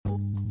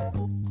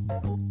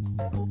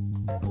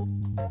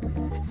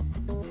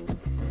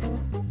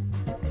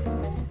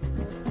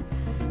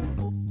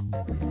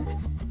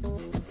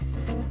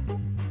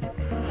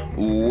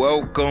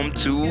Welcome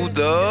to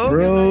the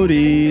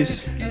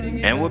Brodies.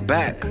 And we're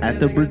back At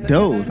the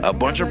Bordeaux. A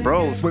bunch of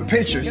bros with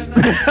pictures.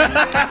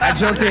 I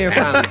jumped in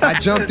finally. I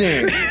jumped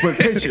in with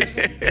pictures.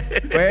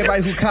 For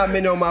everybody who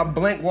commented on my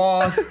blank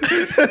walls,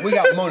 we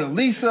got Mona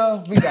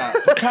Lisa, we got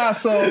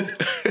Picasso,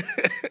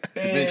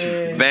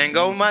 and Van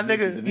Gogh, my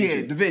nigga.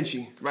 Yeah, Da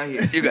Vinci, right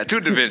here. You got two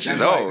Da Vincis.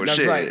 That's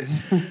Shit. right.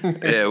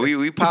 Yeah,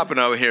 we popping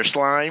over here,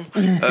 slime.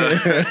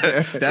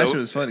 That shit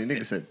was funny.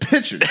 Nigga said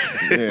pictures.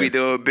 Yeah. We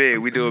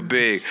doing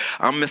big.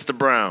 I'm Mr.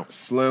 Brown.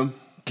 Slim.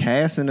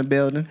 Cass in the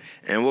building.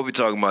 And what we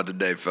talking about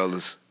today,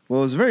 fellas?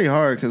 Well, it's very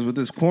hard because with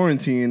this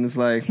quarantine, it's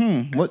like,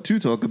 what to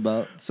talk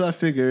about? So I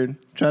figured,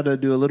 try to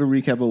do a little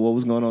recap of what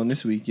was going on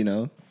this week, you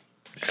know.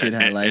 Shit,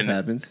 how life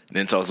happens.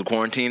 Then talk some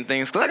quarantine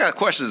things. Because I got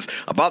questions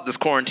about this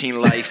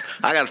quarantine life.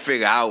 I got to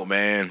figure out,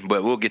 man.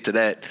 But we'll get to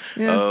that.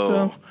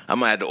 Yeah, I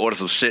might have to order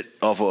some shit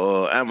off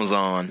of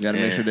Amazon. You got to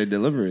make sure they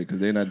deliver it because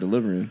they're not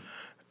delivering.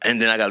 And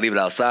then I got to leave it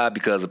outside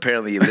because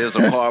apparently it lives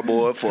on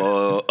cardboard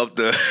for up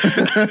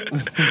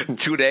to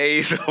 2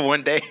 days or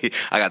 1 day.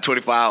 I got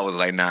 24 hours.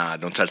 Like, nah,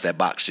 don't touch that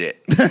box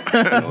shit.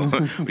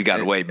 We got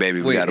to wait,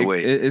 baby. We got to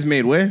wait. It's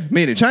made where?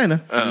 Made in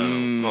China.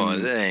 Oh,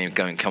 that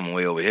ain't coming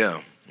way over here.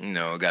 You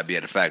know, got to be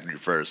at the factory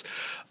first.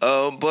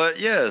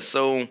 But, yeah,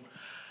 so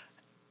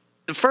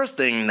the first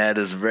thing that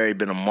has very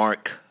been a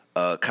marked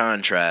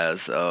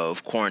contrast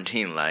of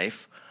quarantine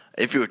life,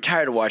 if you're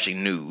tired of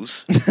watching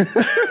news,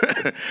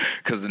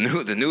 because the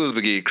news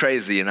will get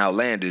crazy and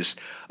outlandish,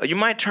 you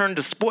might turn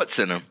to Sports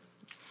Center.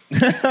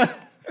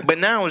 But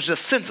now it's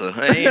just center.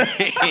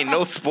 Ain't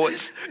no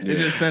sports. It's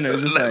just center.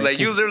 It's just like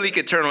you literally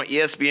could turn on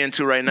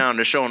ESPN2 right now and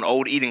they're showing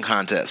old eating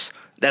contests.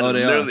 That is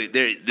literally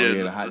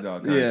the hot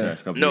dog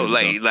contest. No,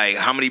 like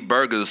how many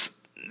burgers,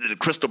 the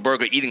Crystal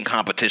Burger eating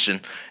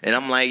competition. And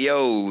I'm like,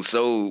 yo,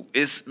 so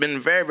it's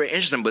been very, very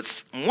interesting.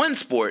 But one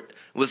sport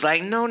was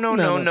like, no.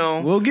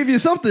 We'll give you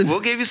something. We'll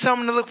give you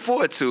something to look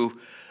forward to.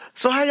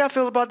 So how y'all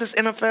feel about this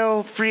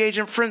NFL free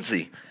agent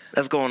frenzy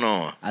that's going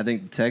on? I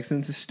think the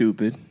Texans are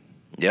stupid.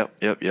 Yep.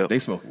 They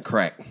smoking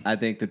crack. I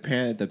think the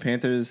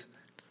Panthers,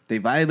 they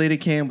violated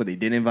Cam, but they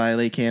didn't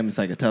violate Cam. It's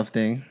like a tough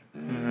thing.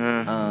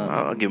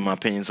 I'll give my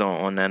opinions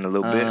on that in a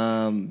little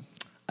bit.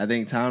 I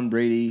think Tom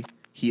Brady,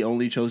 he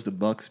only chose the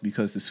Bucks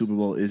because the Super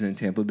Bowl is in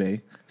Tampa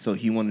Bay, so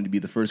he wanted to be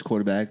the first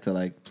quarterback to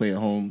like play at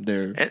home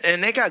there.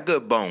 And they got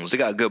good bones. They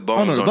got good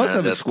bones. Oh no, the Bucks on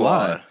have that a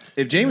squad.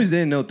 If Jameis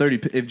didn't know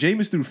 30, if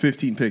Jameis threw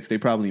 15 picks, they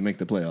probably make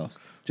the playoffs.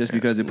 Just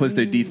because it puts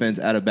their defense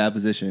out of bad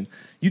position.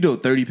 You do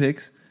 30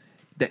 picks,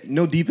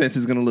 no defense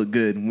is going to look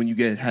good when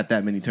you have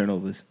that many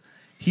turnovers.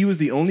 He was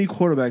the only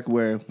quarterback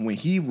where when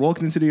he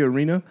walked into the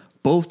arena,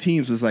 both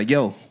teams was like,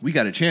 yo, we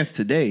got a chance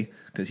today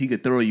because he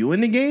could throw you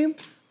in the game,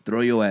 throw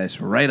your ass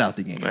right out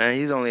the game. Man,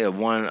 he's only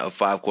one of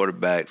five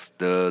quarterbacks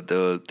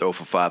to throw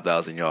for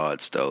 5,000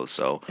 yards, though.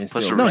 So put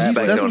some respect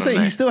that's what I'm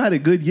saying. He still had a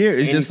good year.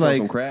 It's and just like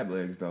some crab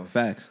legs, though.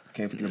 Facts.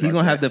 Can't forget about He's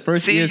gonna have the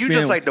first. See, ESPN. you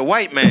just like the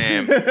white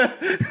man,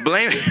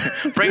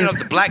 bringing up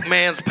the black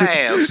man's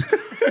past.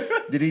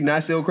 Did he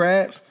not steal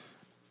crabs?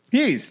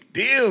 He ain't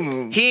steal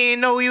them. He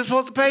ain't know he was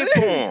supposed to pay for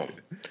them.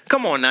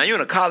 Come on now, you're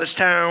in a college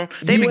town.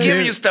 They be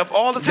giving you stuff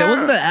all the time.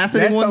 Wasn't that after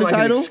they won the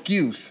title? An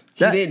excuse.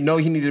 He didn't know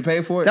he needed to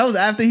pay for it. That was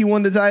after he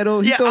won the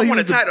title. I won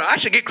a title. I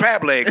should get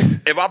crab legs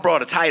if I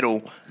brought a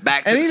title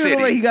back to the city. And he didn't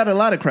look like he got a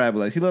lot of crab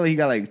legs. He looked like he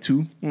got like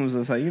two. It was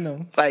just like,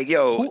 like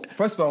yo.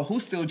 First of all, who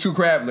stole 2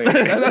 crab legs?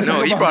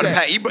 No, he brought a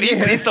pack.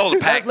 He stole a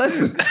pack. Let's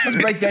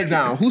break that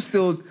down. Who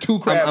stole 2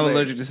 crab legs? I'm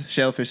allergic to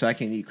shellfish, so I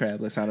can't eat crab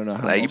legs. I don't know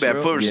how. Like you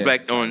better put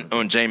respect on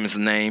Jameis'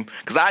 name,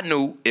 because I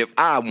knew if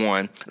I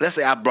won, let's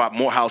say I brought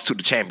Morehouse to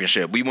the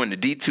championship, we won the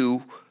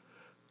D2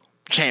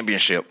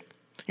 championship.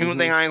 You don't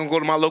think I ain't gonna go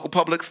to my local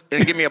Publix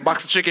and get me a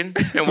box of chicken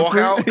and walk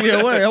out?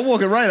 Yeah, wait, I'm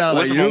walking right out.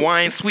 With some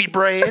Hawaiian sweet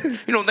bread.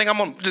 You don't think I'm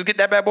gonna just get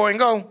that bad boy and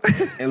go?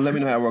 And let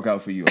me know how it work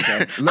out for you,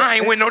 okay? I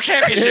ain't win no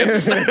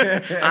championships.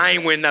 I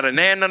ain't win not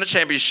a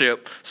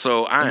championship.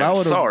 So I am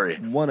sorry.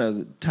 Won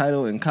a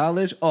title in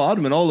college? Oh, I'd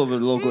have been all over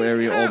the local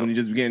area, Albany,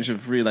 just getting shit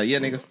for free. Like, yeah,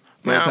 nigga.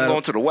 Man, I'm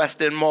going to the West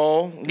End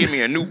Mall. Give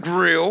me a new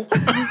grill.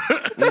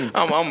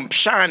 I'm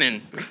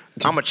shining.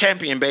 I'm a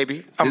champion,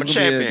 baby. I'm a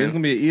champion. There's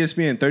going to be an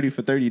ESPN 30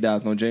 for 30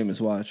 doc on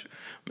Jameis watch.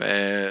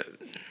 Man,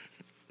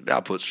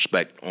 I'll put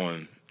respect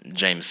on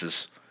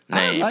Jameis's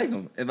name. I like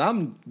him. If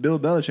I'm Bill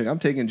Belichick, I'm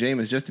taking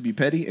Jameis just to be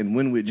petty and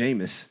win with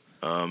Jameis.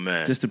 Oh,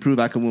 man. Just to prove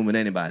I can win with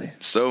anybody.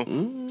 So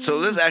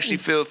let's actually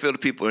feel the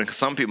people. And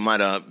some people might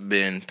have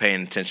been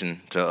paying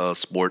attention to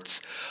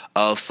sports.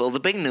 So the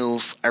big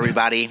news,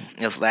 everybody,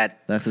 is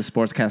that... That's a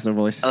sportscaster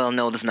voice. Oh,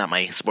 no, that's not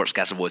my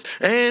sportscaster voice.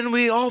 And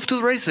we off to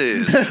the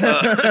races.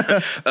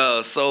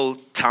 So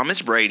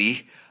Thomas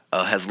Brady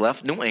has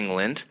left New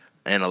England.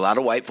 And a lot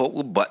of white folk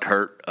were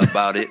butthurt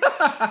about it.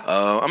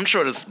 I'm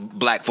sure there's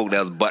black folk that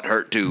was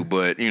butthurt too.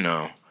 But, when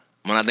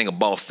I think of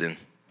Boston,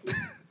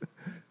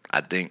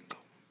 I think...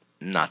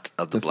 not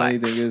of the blacks. The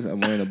funny thing is,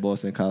 I'm wearing a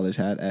Boston College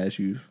hat as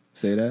you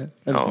say that.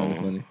 That's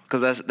funny.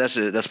 Because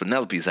that's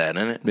Penelope's hat,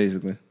 isn't it?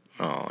 Basically.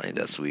 Oh, ain't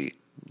that sweet?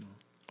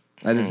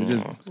 I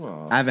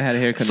haven't had a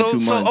haircut in 2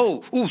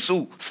 months.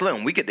 So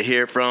Slim, we get to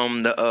hear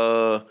from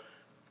the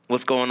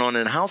what's going on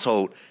in the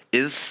household.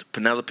 Is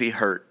Penelope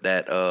hurt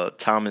that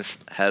Thomas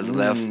has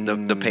left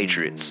the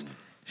Patriots?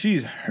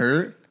 She's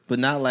hurt, but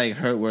not like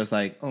hurt where it's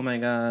like, oh my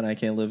God, I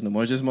can't live no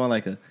more. It's just more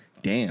like a,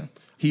 damn,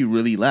 he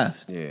really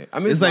left. Yeah. I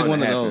mean, it's like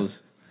one of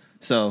those.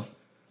 So,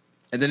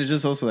 and then it's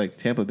just also like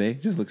Tampa Bay.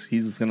 He's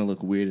just going to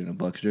look weird in a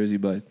Bucs jersey,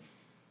 but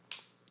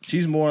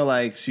she's more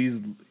like she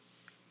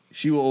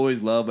will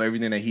always love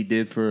everything that he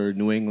did for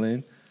New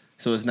England.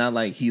 So it's not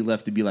like he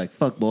left to be like,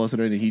 fuck Boston,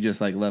 and he just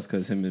like left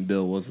because him and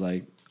Bill was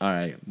like, all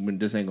right,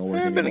 this ain't gonna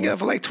work. They've been together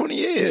for like 20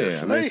 years.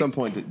 Yeah, I mean, at some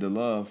point the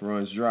love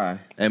runs dry,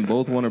 and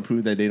both want to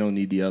prove that they don't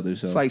need the other.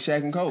 So it's like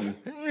Shaq and Kobe.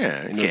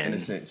 Yeah, in a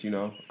sense,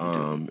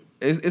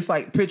 it's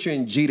like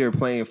picturing Jeter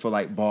playing for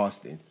like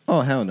Boston.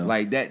 Oh hell no!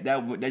 Like that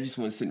just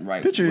wasn't sitting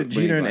right. Picture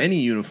Jeter in any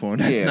uniform.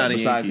 That's not a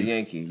besides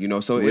Yankee. a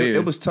Yankee. So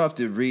it was tough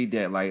to read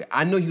that. Like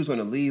I knew he was going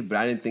to leave, but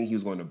I didn't think he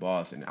was going to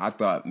Boston. I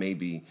thought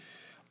maybe.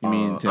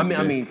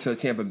 I mean to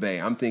Tampa Bay.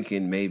 I'm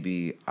thinking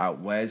maybe out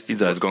west. You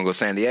thought it was going to go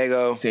San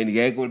Diego? San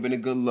Diego would have been a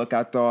good look,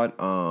 I thought.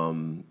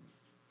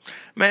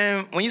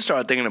 Man, when you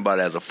start thinking about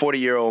it as a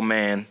 40-year-old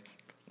man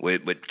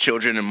with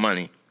children and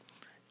money,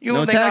 you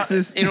don't think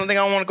taxes. You don't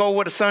think I want to go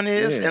where the sun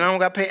is and I don't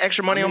got to pay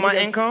extra money on my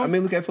income? I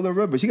mean, look at Phillip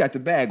Rivers. He got the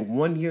bag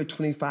 1 year,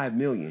 $25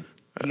 million.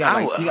 He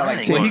got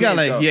like 10 he got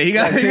like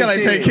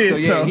 10 kids. So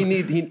yeah, he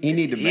need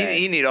the bag.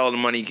 He need all the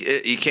money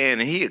he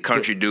can, and he a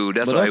country dude.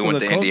 That's why he went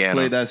to Indiana.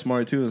 Played that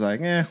smart too. It's like,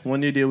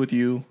 1 year deal with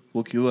you.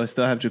 We'll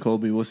still have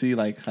Jacoby. We'll see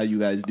like how you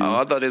guys do. Oh,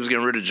 I thought they was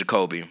getting rid of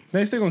Jacoby.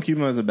 They still gonna keep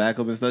him as a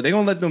backup and stuff. They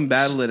gonna let them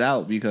battle it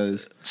out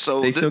because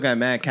they still got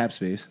mad cap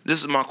space. This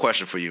is my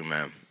question for you,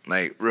 man.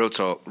 Like real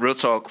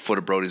talk for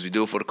the Brodies. We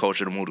do it for the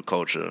culture, to move the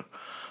culture.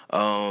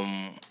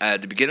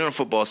 At the beginning of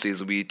football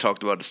season, we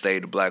talked about the state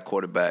of the black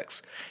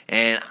quarterbacks,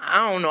 and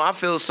I don't know. I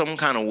feel some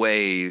kind of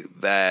way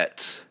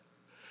that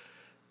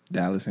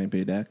Dallas ain't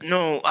paid Dak.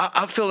 No,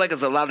 I feel like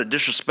there's a lot of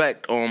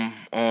disrespect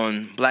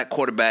on black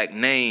quarterback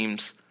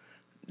names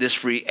this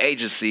free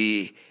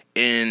agency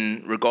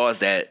in regards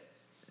that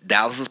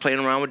Dallas is playing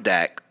around with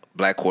Dak,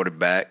 black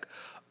quarterback.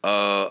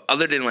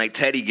 Other than like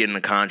Teddy getting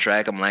a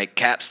contract, I'm like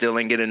Cap still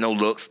ain't getting no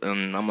looks,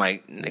 and I'm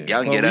like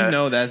y'all can get we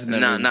know that's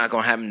not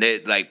gonna happen.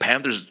 Like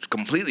Panthers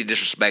completely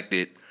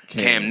disrespected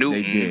Cam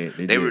Newton.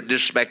 They were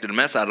disrespected the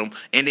mess out of him.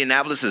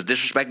 Indianapolis is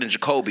disrespecting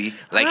Jacoby.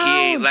 Like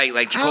he ain't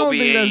like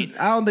Jacoby ain't.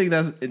 I don't think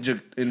that's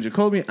in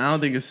Jacoby. I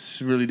don't think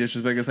it's really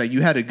disrespect. It's like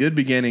you had a good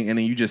beginning and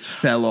then you just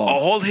fell off.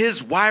 All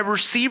his wide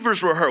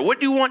receivers were hurt. What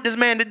do you want this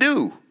man to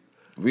do?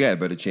 We had a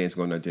better chance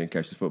going out there and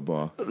catch the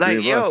football.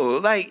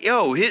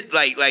 Hit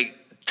like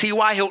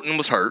T.Y. Hilton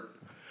was hurt.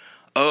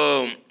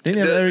 They didn't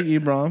have Eric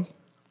Ebron.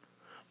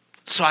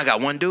 So I got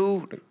one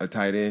dude. A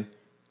tight end.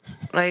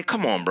 Like,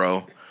 come on,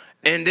 bro.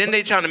 And then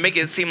they trying to make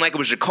it seem like it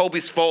was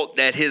Jacoby's fault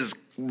that his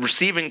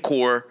receiving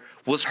core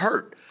was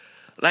hurt.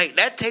 Like,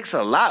 that takes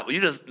a lot. You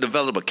just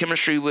develop a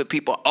chemistry with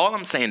people. All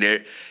I'm saying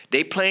there,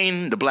 they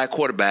playing the black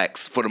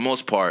quarterbacks, for the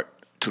most part,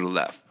 to the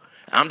left.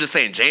 I'm just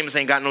saying, James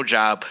ain't got no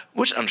job,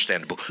 which is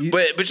understandable.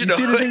 But you know.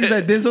 See, the thing is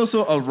that there's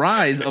also a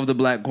rise of the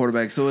black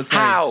quarterback. So it's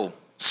like. How?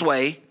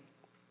 Sway?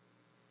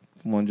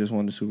 One just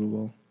won the Super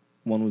Bowl.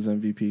 One was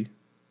MVP.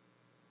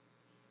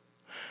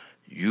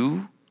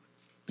 You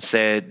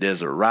said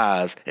there's a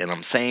rise, and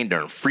I'm saying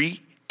during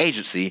free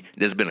agency,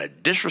 there's been a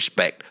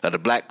disrespect of the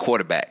black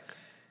quarterback.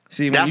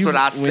 See, that's what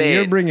I said. When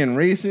you're bringing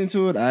race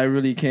into it, I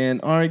really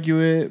can't argue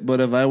it.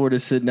 But if I were to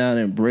sit down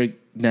and break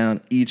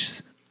down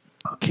each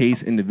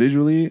case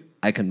individually,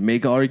 I can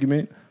make an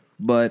argument.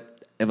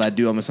 But if I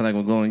do, I'm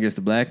gonna go against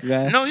the black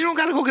guy. No, you don't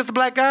gotta go against the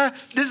black guy.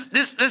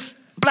 This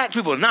black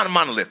people are not a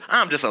monolith.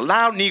 I'm just a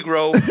loud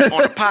Negro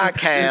on a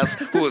podcast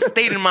who is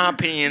stating my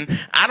opinion.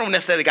 I don't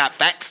necessarily got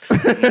facts,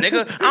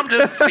 nigga. I'm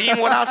just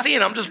seeing what I see,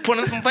 and I'm just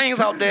putting some things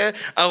out there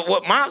of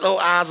what my little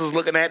eyes is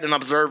looking at and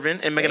observing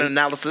and making an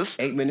analysis.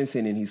 8 minutes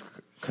in and he's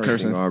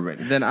cursing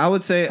already. Then I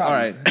would say, all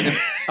right.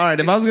 If I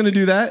was going to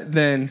do that,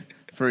 then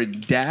for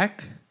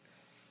Dak,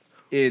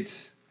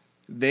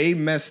 they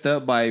messed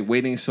up by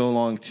waiting so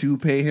long to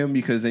pay him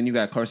because then you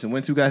got Carson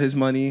Wentz who got his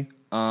money.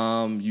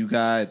 You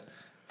got...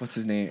 What's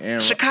his name?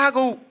 Aaron.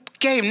 Chicago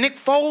gave Nick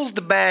Foles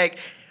the bag,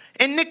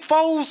 and Nick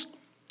Foles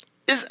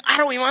I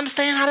don't even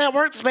understand how that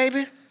works,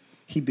 baby.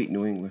 He beat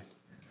New England.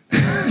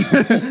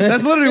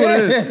 That's literally what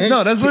it is.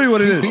 No, that's literally what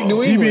it is. He beat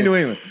New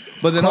England.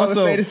 But then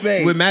also,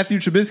 with Matthew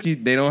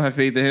Trubisky, they don't have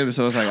faith in him,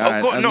 so it's like,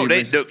 all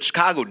right.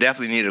 Chicago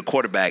definitely needed a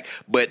quarterback,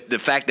 but the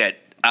fact that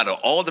out of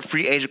all the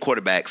free agent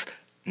quarterbacks,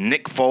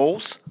 Nick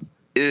Foles,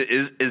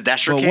 is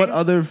that your king? What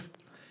other...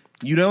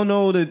 You don't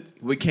know that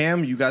with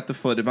Cam, you got the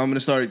foot. If I'm going to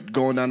start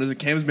going down,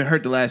 Cam's been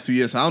hurt the last few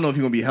years, so I don't know if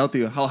he's going to be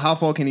healthy. How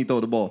far can he throw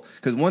the ball?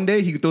 Because one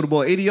day he could throw the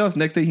ball 80 yards,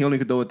 next day he only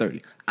could throw it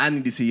 30. I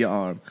need to see your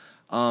arm.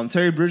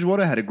 Terry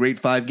Bridgewater had a great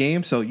 5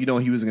 games, so you know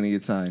he was going to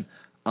get signed.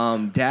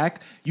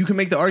 Dak, you can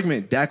make the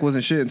argument Dak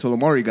wasn't shit until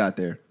Amari got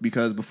there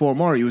because before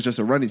Amari, it was just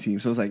a running team.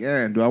 So it's like,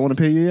 do I want to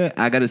pay you yet?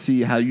 I got to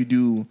see how you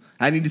do.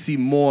 I need to see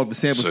more of a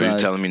sample size. So you're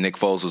telling me Nick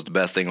Foles was the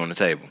best thing on the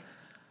table?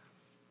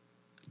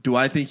 Do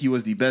I think he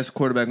was the best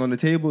quarterback on the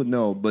table?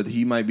 No, but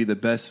he might be the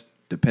best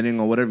depending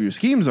on whatever your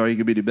schemes are, he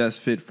could be the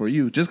best fit for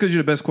you. Just because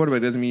you're the best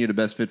quarterback doesn't mean you're the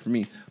best fit for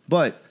me.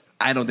 But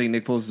I don't think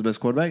Nick Foles is the best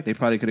quarterback. They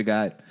probably could have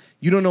got.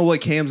 You don't know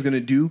what Cam's going to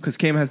do because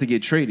Cam has to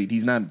get traded.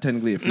 He's not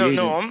technically a free agent.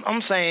 No,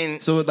 I'm saying.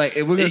 So like,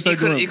 if we're going to start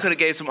doing, he could have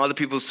gave some other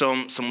people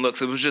some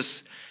looks. It was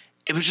just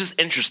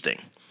interesting.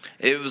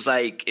 It was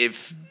like it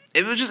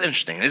was just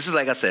interesting. This is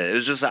like I said. It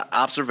was just an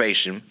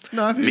observation.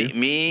 No, I feel you.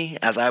 Me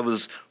as I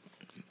was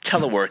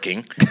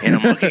teleworking and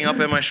I'm looking up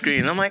at my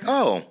screen and I'm like,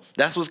 oh,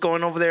 that's what's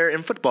going over there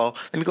in football.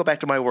 Let me go back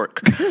to my work.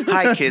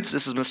 Hi kids,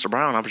 this is Mr.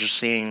 Brown. I was just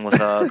seeing what's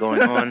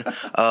going on.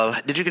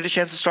 Did you get a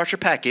chance to start your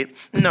packet?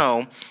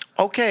 No.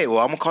 Okay, well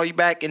I'm gonna call you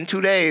back in 2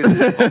 days.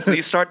 Hopefully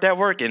you start that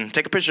work and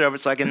take a picture of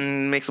it so I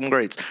can make some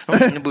grades.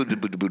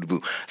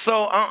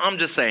 So I'm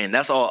just saying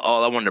that's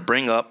all I wanted to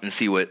bring up and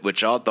see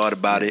what y'all thought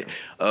about it.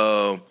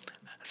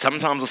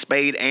 Sometimes a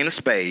spade ain't a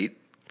spade.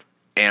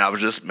 And I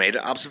was just made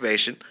an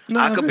observation.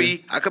 No, I could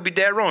be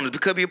dead wrong. It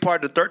could be a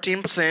part of the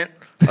 13%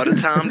 of the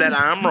time that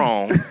I'm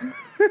wrong.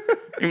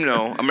 You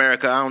know,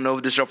 America, I don't know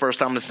if this is your first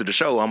time listening to the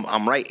show.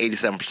 I'm right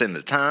 87% of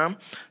the time.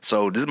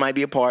 So this might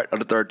be a part of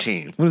the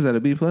 13. what is that, a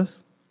B plus?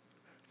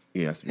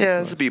 Yes.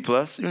 It's a B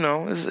plus. You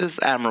know, it's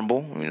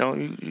admirable. You know,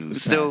 you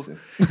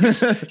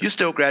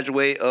still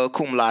graduate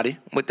cum laude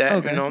with that.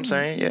 Okay. You know what I'm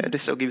saying? Yeah, they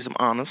still give you some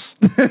honors.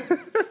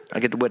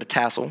 I get to wear the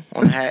tassel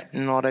on the hat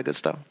and all that good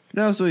stuff.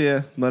 No, so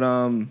yeah, but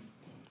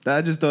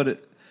I just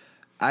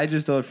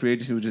thought free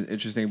agency was just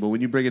interesting. But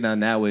when you break it down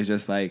that way, it's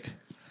just like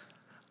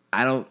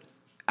I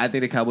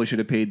think the Cowboys should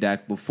have paid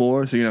Dak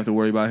before, so you don't have to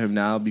worry about him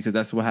now because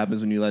that's what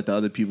happens when you let the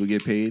other people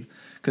get paid.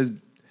 Because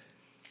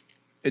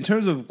in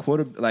terms of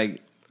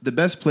the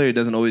best player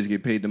doesn't always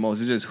get paid the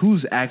most. It's just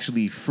who's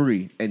actually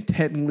free. And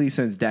technically,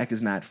 since Dak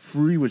is not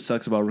free, which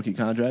sucks about rookie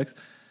contracts,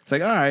 it's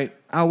like, all right,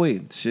 I'll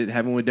wait. Shit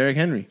happened with Derrick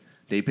Henry.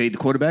 They paid the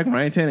quarterback,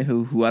 Ryan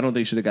Tannehill, who I don't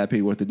think should have got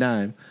paid worth a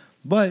dime.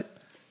 But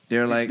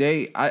they're like...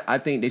 I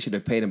think they should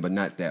have paid him, but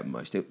not that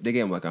much. They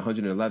gave him like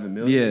 $111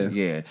 million.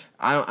 Yeah.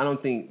 I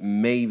don't think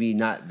maybe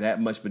not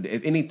that much, but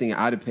if anything,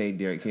 I'd have paid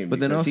Derrick Henry. But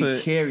then also...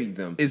 he carried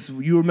them.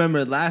 You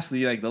remember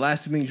lastly, like the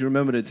last two things you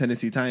remember the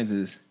Tennessee Titans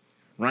is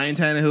Ryan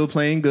Tannehill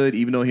playing good,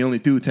 even though he only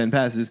threw 10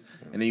 passes.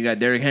 And then you got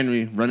Derrick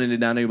Henry running it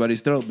down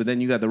everybody's throat. But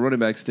then you got the running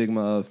back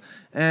stigma of,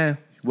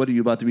 what are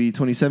you about to be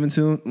 27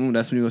 soon?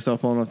 That's when you're gonna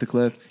start falling off the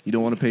cliff. You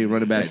don't want to pay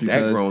running backs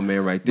because that grown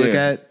man right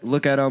there.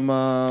 Look at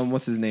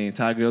what's his name?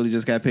 Todd Gurley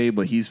just got paid,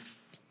 but he's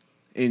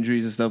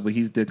injuries and stuff, but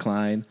he's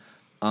declined.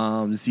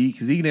 Zeke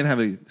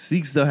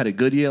still had a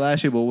good year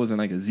last year, but it wasn't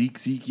like a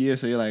Zeke year.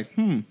 So you're like,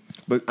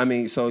 But I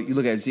mean, so you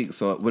look at Zeke.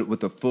 So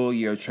with a full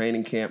year of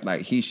training camp,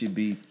 like he should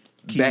be.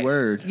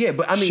 Keyword. Yeah,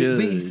 but I mean,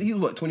 he's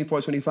what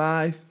 24,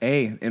 25.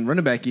 Hey, and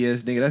running back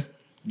years, nigga, that's.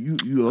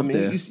 You up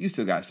there. You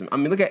still got some. I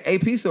mean, look at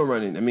AP still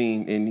running. I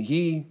mean, and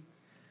he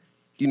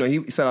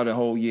set out a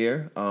whole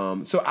year.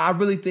 So I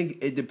really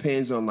think it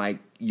depends on like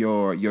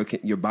your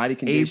body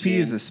condition. AP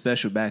is a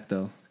special back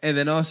though, and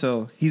then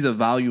also he's a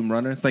volume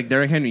runner. It's like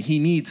Derrick Henry. He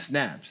needs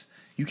snaps.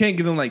 You can't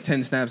give him like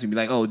 10 snaps and be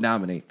like, oh,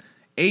 dominate.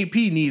 AP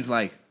needs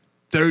like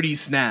 30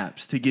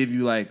 snaps to give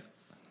you like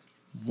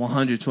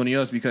 120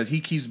 yards because he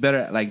keeps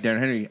better like Derrick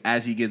Henry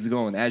as he gets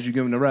going. As you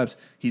give him the reps,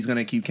 he's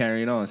gonna keep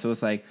carrying on. So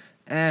it's like,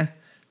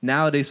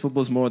 Nowadays,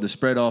 football's more the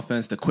spread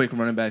offense, the quick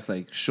running backs,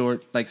 like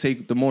short. Like,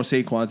 the more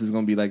Saquons is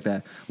going to be like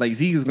that. Like,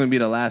 Zeke is going to be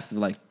the last of,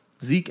 like,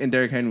 Zeke and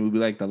Derrick Henry will be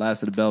like the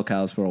last of the bell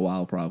cows for a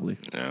while, probably.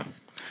 Yeah.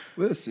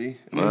 We'll see.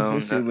 We'll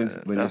see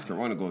when this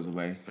corona goes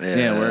away.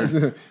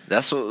 Yeah,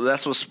 that's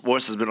what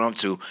sports has been up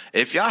to.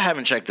 If y'all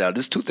haven't checked out,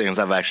 there's two things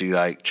I've actually,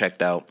 like,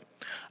 checked out.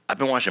 I've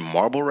been watching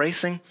marble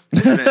racing.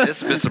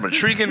 It's been some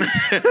intriguing.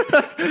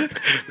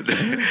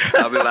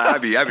 I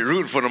be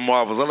rooting for the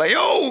marbles. I'm like,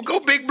 yo, go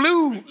Big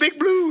Blue,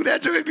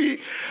 that joint be.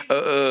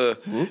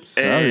 Oops,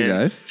 sorry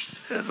guys.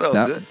 That's all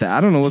good.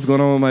 I don't know what's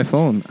going on with my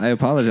phone. I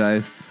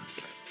apologize.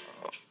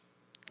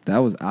 That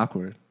was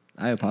awkward.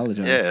 I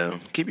apologize. Yeah,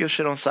 keep your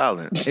shit on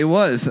silent. It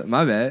was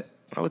my bad.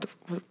 What's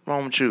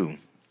wrong with you?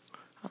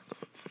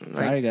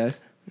 Sorry guys.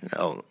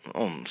 Oh,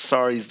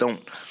 sorries, don't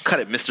cut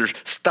it, mister.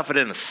 Stuff it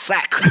in a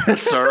sack,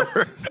 sir.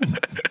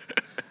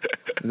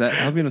 I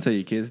hope you don't tell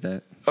your kids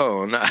that.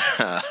 Oh, no.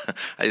 I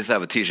used to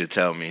have a teacher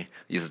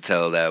used to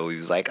tell that. We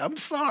was like, I'm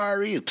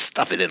sorry,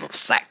 stuff it in a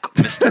sack,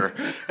 mister.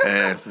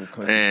 and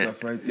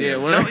stuff right there.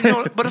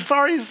 Yeah, but a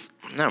sorry's,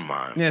 never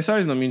mind. Yeah,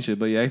 sorry's don't mean shit,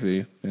 but yeah,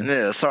 actually.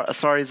 Yeah, a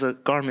sorry's a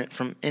garment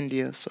from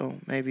India, so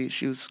maybe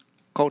she was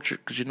cultured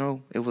because,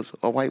 it was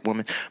a white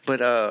woman.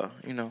 But,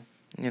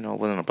 it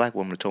wasn't a black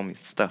woman who told me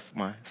to stuff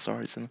my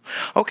sorries in.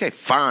 Okay,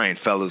 fine,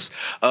 fellas.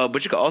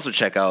 But you can also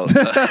check out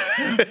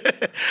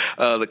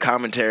the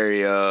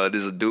commentary.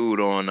 There's a dude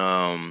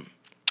on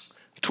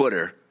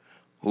Twitter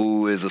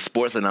who is a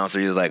sports announcer.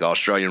 He's like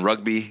Australian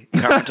rugby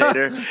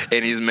commentator,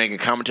 and he's making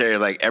commentary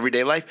like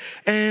everyday life.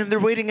 And they're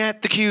waiting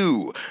at the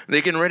queue.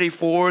 They're getting ready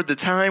for the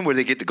time where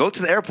they get to go to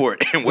the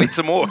airport and wait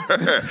some more.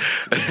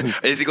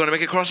 Is he going to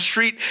make it across the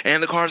street?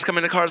 And the car's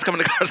coming,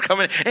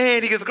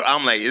 and he gets.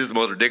 I'm like, this is the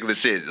most ridiculous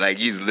shit. Like,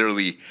 he's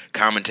literally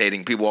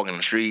commentating people walking on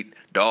the street,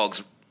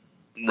 dogs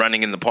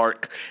running in the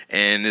park,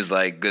 and it's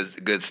like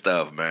good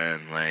stuff,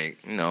 man. Like,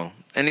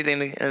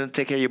 anything to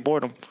take care of your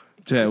boredom.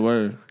 Yeah,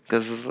 word.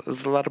 Because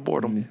there's a lot of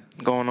boredom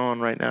going on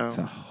right now. It's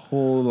a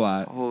whole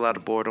lot. A whole lot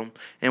of boredom.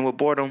 And with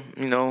boredom,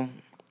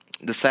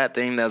 the sad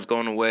thing that's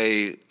going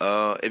away,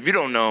 if you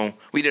don't know,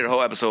 we did a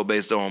whole episode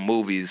based on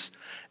movies.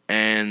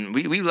 And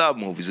we love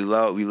movies. We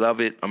love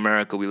it,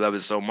 America. We love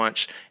it so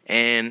much.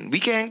 And we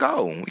can't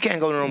go. We can't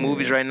go to no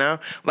movies right now.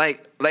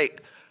 Like,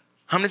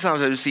 how many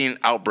times have you seen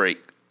Outbreak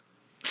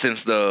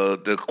since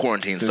the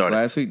quarantine started?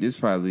 Last week, this is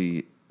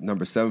probably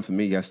number 7 for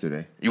me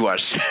yesterday. You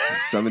watched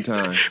 7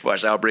 times.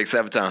 Watched Outbreak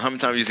 7 times. How many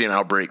times have you seen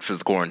Outbreak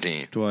since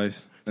quarantine?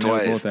 Twice. And they were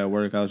both at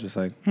work. I was just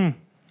like,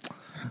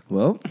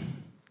 well.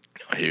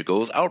 Here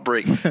goes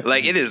Outbreak.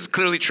 Like, it is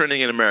clearly trending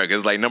in America.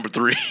 It's like number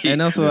 3.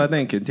 And also, I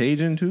think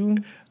Contagion, too.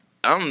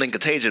 I don't think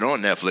Contagion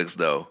on Netflix,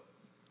 though.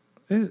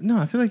 No,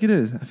 I feel like it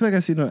is. I feel like I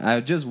see it. I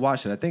just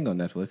watched it, I think, on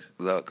Netflix.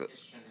 Look.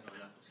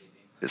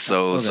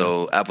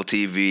 So Apple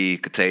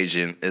TV,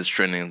 Contagion is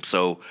trending.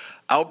 So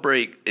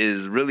Outbreak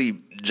is really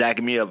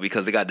jacking me up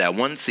because they got that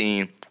one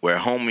scene where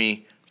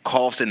homie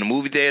coughs in the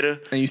movie theater.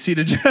 And you see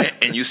the germs.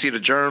 And you see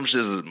the germs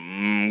just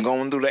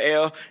going through the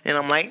air. And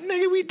I'm like,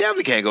 nigga, we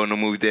definitely can't go in the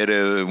movie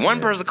theater. One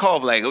person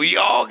cough, like, we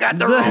all got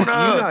the Rona. You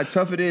know how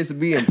tough it is to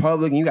be in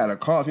public and you got to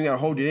cough, you got to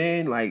hold it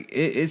in? Like,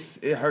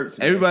 it hurts.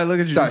 Man. Everybody look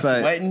at you Start just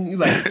like... sweating. You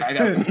like, I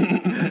got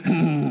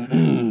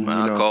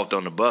I coughed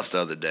on the bus the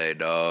other day,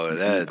 dog.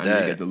 I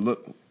get the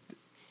look.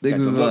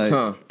 Niggas was like...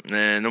 Huh?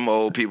 Man, them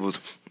old people...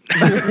 The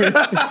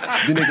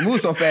nigga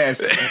move so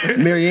fast.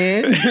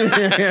 Marianne.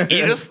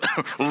 Edith.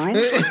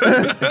 Ruth.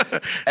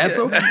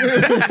 Ethel.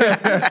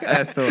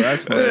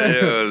 That's funny.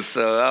 Yeah,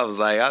 so I was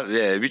like,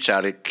 we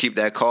try to keep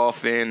that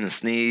cough in and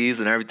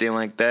sneeze and everything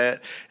like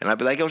that. And I'd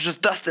be like, it was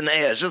just dust in the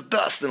air. It's just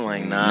dust. And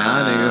like,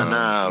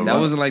 nah. That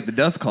wasn't like the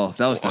dust cough.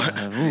 That was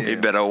the... You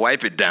better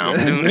wipe it down,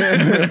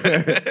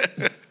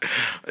 dude.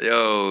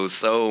 Yo,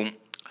 so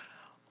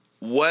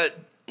what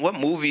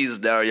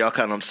movies that are y'all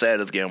kind of upset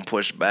is getting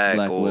pushed back?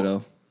 Black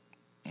Widow.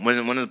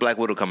 When is Black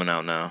Widow coming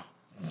out now?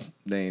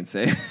 They ain't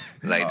say.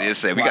 Like they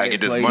said, we gotta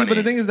get this Place. money. But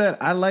the thing is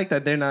that I like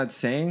that they're not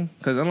saying,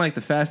 because unlike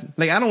the Fast,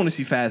 like I don't want to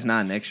see Fast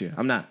 9 next year.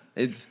 I'm not.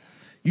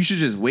 You should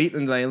just wait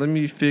and like let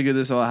me figure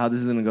this out how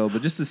this is gonna go.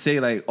 But just to say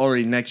like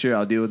already next year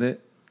I'll deal with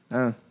it.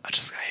 I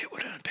just got hit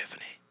with an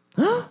epiphany.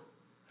 Huh?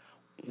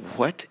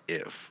 What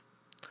if,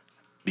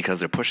 because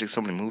they're pushing so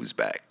many movies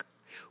back,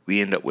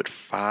 we end up with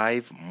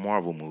 5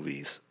 Marvel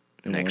movies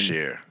next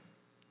year?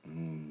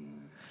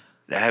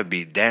 That would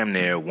be damn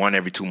near one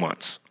every 2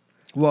 months.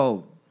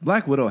 Well,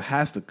 Black Widow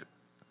has to.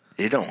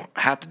 It don't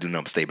have to do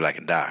nothing but stay black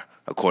and die,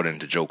 according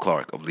to Joe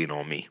Clark of Lean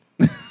On Me.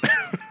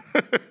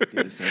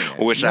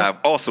 Which I've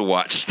also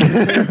watched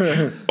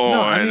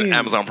on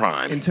Amazon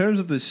Prime. In terms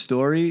of the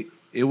story,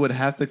 it would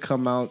have to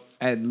come out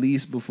at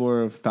least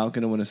before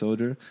Falcon and Winter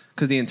Soldier,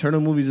 because the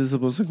internal movies is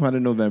supposed to come out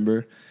in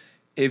November.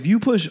 If you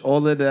push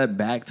all of that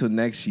back to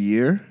next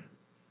year,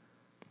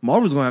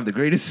 Marvel's gonna have the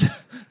greatest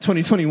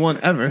 2021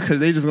 ever because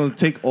they're just gonna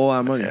take all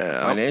our money.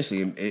 Yeah,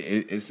 financially,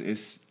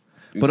 it's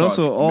but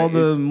also all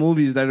the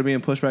movies that are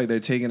being pushed back,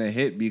 they're taking a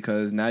hit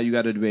because now you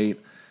got to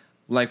debate.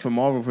 Like for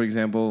Marvel, for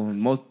example,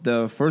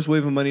 the first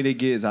wave of money they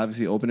get is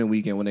obviously opening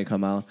weekend when they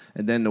come out,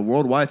 and then the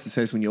worldwide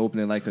success when you open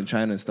it like in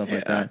China and stuff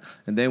like that,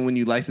 and then when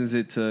you license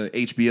it to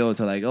HBO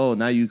to like, oh,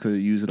 now you could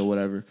use it or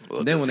whatever. Well,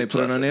 and then when they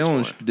put it on their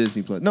own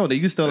Disney Plus, no, they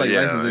can still like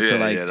license it to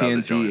like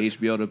TNT,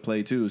 HBO to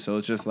play too. So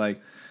it's just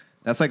like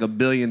that's like $1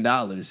 billion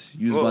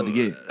you was about to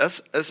get.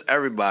 That's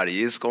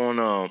everybody. It's going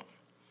on.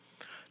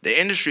 The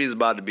industry is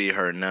about to be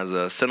hurting. As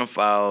a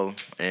cinephile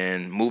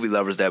and movie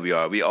lovers that we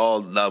are, we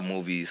all love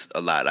movies a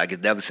lot. I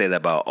could never say that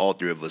about all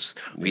 3 of us.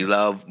 We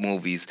love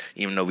movies,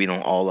 even though we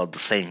don't all love the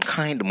same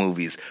kind of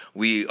movies.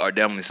 We are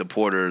definitely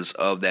supporters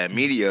of that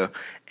media.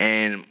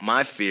 And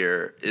my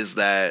fear is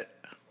that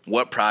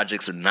what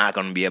projects are not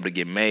going to be able to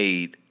get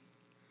made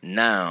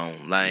now.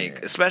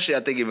 Like, especially I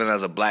think even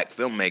as a black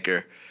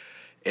filmmaker,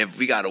 if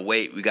we got to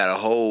wait, we got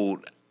to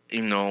hold,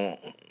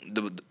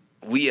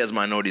 we as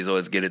minorities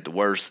always get it the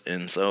worst.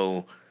 And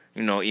so,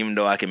 even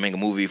though I can make a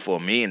movie for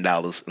 $1 million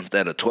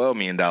instead of $12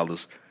 million,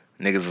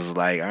 niggas is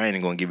like, I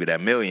ain't gonna give you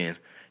that $1 million.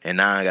 And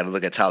now I got to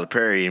look at Tyler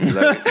Perry and be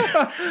like,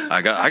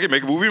 I can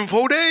make a movie in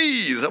 4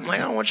 days. I'm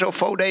like, I don't want your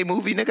 4-day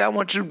movie, nigga. I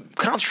want you to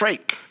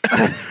concentrate.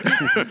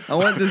 I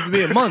want this to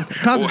be a month.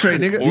 Concentrate,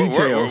 nigga.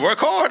 Details. Work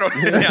hard on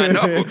it. Yeah, I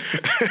know.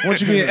 I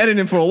want you to be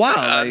editing for a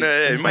while.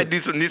 You might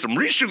need some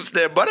reshoots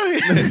there, butter.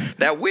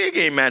 That wig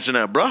ain't matching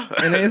up, bro.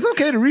 And it's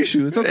okay to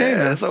reshoot. It's okay,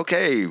 man. It's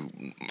okay.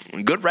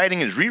 Good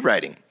writing is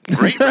rewriting.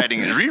 Great writing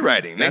is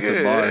rewriting. That's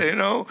nigga, a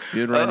bar.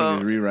 Good writing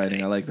is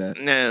rewriting. I like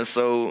that. Yeah,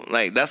 so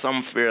like that's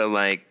unfair.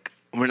 Like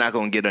we're not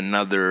gonna get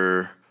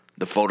The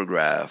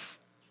Photograph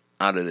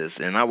out of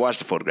this. And I watched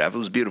The Photograph. It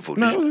was beautiful.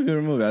 No, it was a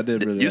good movie. I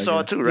did really. You saw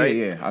it too, right?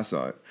 Yeah, I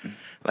saw it.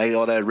 Like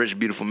all that rich,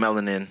 beautiful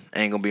melanin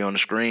ain't gonna be on the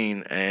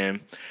screen,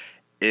 and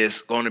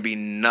it's gonna be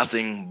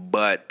nothing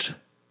but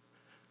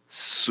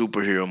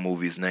superhero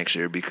movies next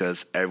year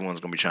because everyone's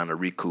gonna be trying to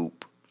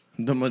recoup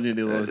The money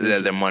they lost.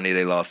 The money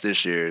they lost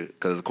this year,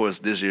 because of course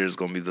this year is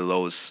going to be the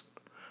lowest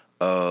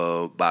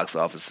box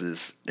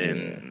offices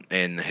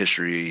in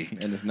history.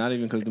 And it's not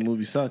even because the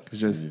movies suck. It's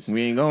just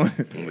we ain't going.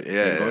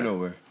 Ain't going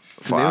nowhere.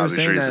 For They were obvious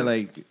saying that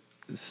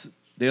reasons.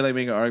 they're like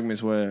making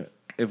arguments where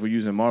if we're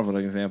using Marvel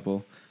like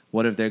example,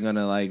 what if they're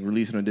gonna like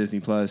release it on Disney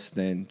Plus,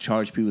 then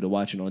charge people to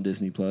watch it on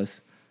Disney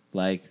Plus?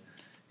 Like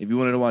if you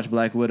wanted to watch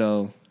Black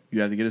Widow, you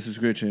have to get a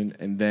subscription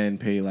and then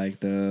pay like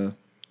the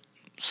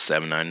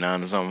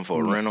 $7.99 or something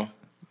for a rental,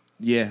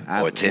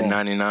 yeah, or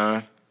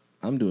 $10.99.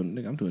 I'm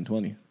doing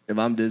 20. If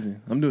I'm Disney,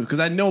 I'm doing because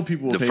I know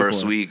people will The pay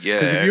first for it. week, yeah.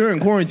 Because if you're in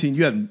quarantine,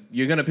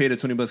 you're gonna pay the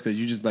 $20 because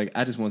you just like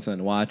I just want something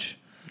to watch.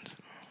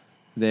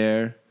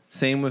 There,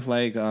 same with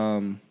like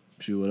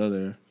what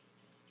other?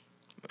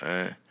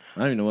 I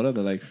don't even know what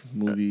other like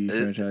movie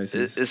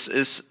franchises.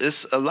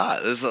 It's a lot.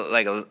 It's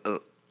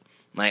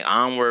like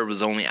Onward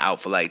was only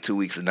out for like 2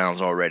 weeks and now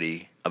it's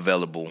already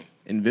available.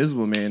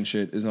 Invisible Man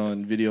shit is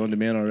on video on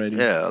demand already.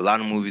 Yeah, a lot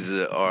of movies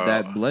are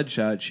That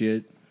Bloodshot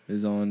shit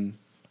is on.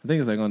 I think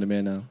it's like on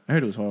demand now. I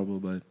heard it was horrible,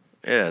 but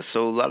yeah.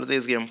 So a lot of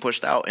things getting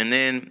pushed out, and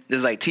then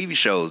there's like TV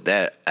shows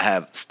that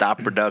have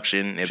stopped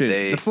production. If shit,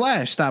 they The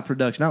Flash stopped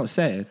production. I was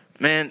sad.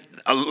 man,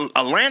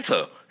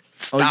 Atlanta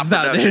stopped it's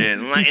not there. production.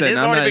 He Like, said, it's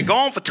 "No, I'm already not." been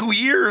gone for 2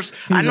 years.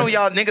 I know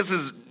y'all niggas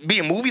is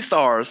being movie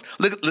stars.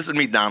 Listen to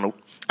me, Donald.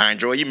 I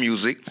enjoy your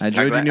music. I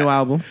enjoyed your new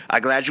album.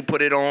 I'm glad you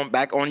put it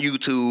back on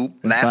YouTube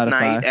last Spotify.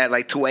 night at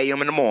like 2 a.m.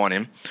 in the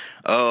morning.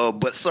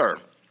 But sir,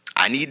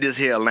 I need this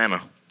here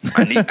Atlanta.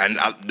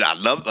 I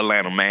love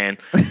Atlanta, man.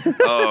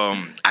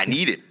 I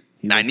need it.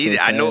 I need it.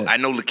 I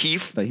know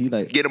Lakeith Like, he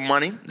like- get him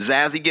money.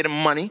 Zazzy get him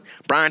money.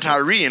 Brian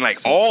Tyree in like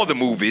all the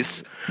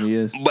movies. He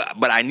is.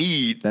 But I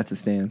need That's a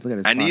stand. Look at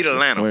his I need posture.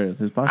 Atlanta. Where?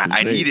 His posture's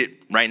I great. need it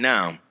right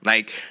now.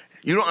 Like,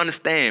 you don't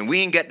understand. We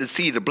ain't got to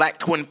see the Black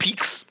Twin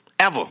Peaks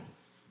ever.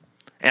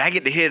 And I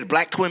get to hear the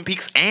Black Twin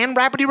Peaks and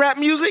rappity rap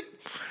music.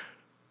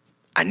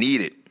 I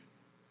need it.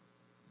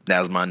 That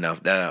was my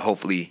enough.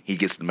 Hopefully he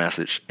gets the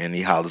message and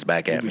he hollers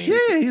back at me.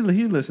 Yeah, he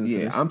listens to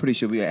Yeah, this. I'm pretty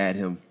sure we'll add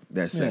him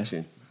that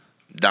section.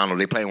 Donald,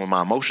 they playing with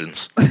my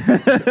emotions.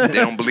 They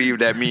don't believe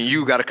that me and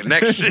you got a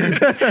connection.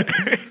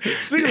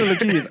 Speaking of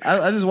Lakeith,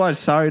 I just watched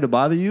Sorry to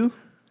Bother You.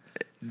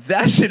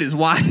 That shit is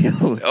wild.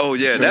 Oh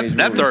yeah, Strange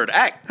that movie. third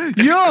act.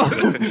 Yo,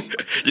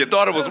 You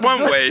thought it was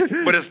one way,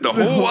 but it's the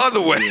whole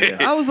other way.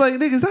 I was like,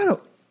 niggas, that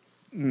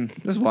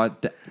let's watch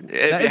that. If That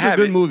you is a good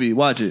haven't, movie.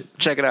 Watch it.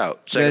 Check it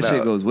out. That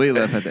shit goes way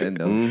left at the end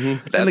though.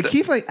 And That-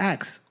 Lakeith like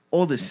acts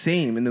all the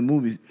same in the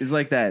movies. It's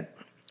like that.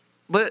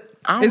 But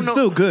I don't It's know.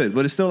 still good,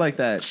 but it's still like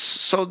that.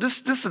 So this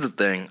is the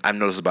thing I've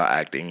noticed about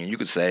acting, and you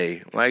could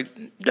say like,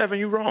 Devin,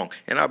 you wrong,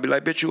 and I'll be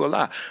like, bitch, you a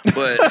lie.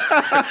 But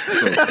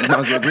So you might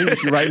as well agree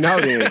with you right now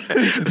then.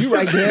 You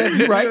right, Dan.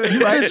 You right.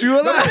 You right. You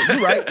a lie.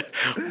 You right.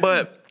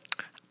 but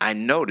I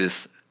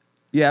noticed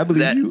Yeah, I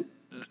believe That- you.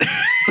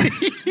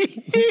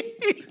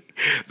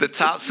 the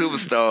top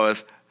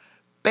superstars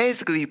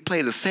basically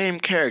play the same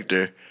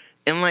character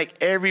in like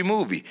every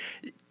movie,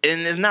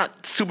 and there's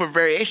not super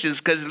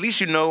variations because at least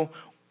you know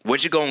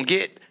what you're gonna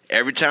get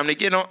every time they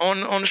get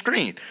on the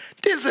screen.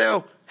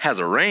 Denzel has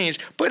a range,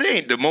 but it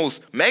ain't the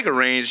most mega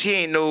range. He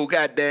ain't no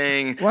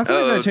goddamn Well, I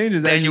feel like that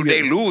changes as Daniel you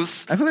get-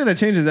 Day-Lewis. I feel like that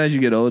changes as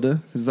you get older.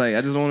 It's like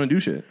I just don't want to do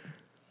shit.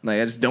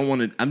 Like I just don't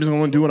want to. I'm just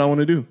gonna do what I want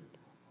to do.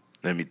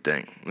 Let me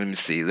think. Let me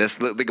see. Let's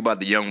think about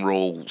the young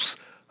roles.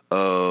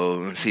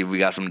 Let's see if we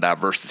got some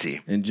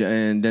diversity. And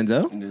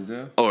Denzel.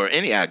 Denzel. Or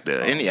any actor.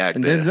 Any actor.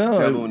 And Denzel.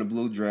 Devil in the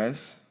blue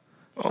dress.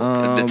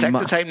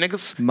 Detective type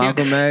niggas.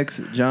 Malcolm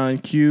X, John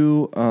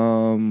Q,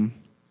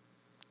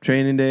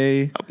 Training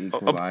Day,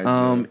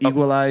 Equalizer.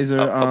 Equalizer.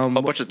 A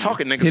bunch of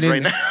talking niggas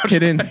right now.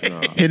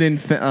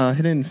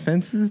 Hidden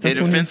Fences. That's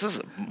Hidden when he- Fences.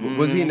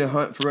 Was he in the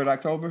Hunt for Red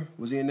October?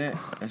 Was he in that?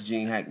 That's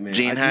Gene Hackman.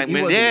 Gene I think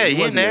Hackman. wasn't- Yeah, he in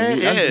wasn't there.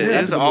 He- Yeah, that's- he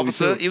that's was a an good movie,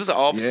 officer. too. He was an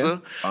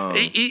officer. Yeah.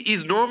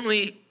 He's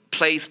normally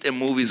placed in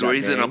movies where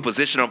he's in a game.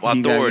 position of He got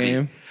authority.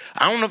 game.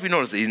 I don't know if you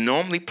noticed. He's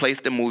normally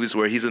placed in movies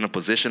where he's in a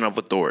position of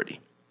authority.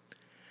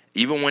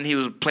 Even when he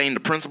was playing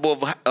the principal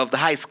of the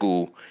high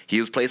school,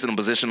 he was placed in a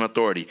position of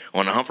authority.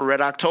 On The Hunt for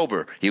Red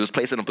October, he was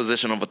placed in a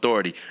position of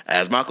authority.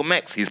 As Malcolm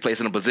X, he's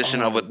placed in a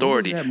position of what was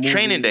authority. that movie?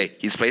 Training Day,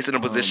 he's placed in a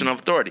position of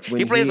authority. when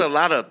He plays he- a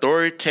lot of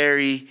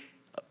authority.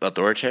 That's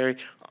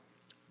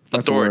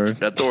a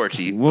word.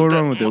 Authority. We'll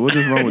run with it. We'll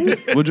just run with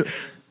it.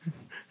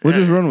 We'll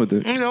just run with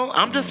it. You know,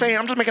 I'm just saying.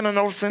 I'm just making a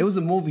notice. It was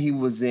a movie he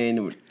was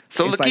in.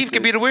 So It's Lakeith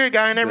could be the weird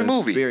guy in every the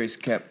movie. Spirits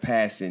kept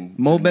passing.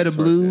 to Mo the Better next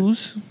person.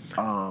 Blues,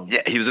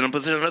 Yeah, he was in a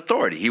position of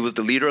authority. He was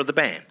the leader of the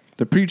band.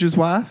 The Preacher's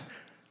Wife.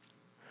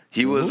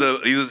 He was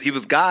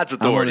God's I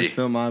want authority. his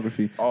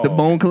filmography. The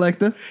Bone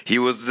Collector. He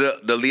was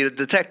the leader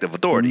detective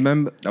authority.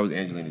 Remember That was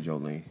Angelina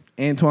Jolie.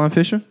 Antoine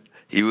Fisher?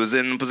 He was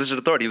in a position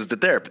of authority. He was the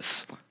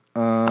therapist.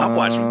 I've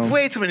watched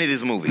way too many of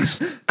these movies.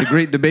 The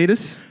Great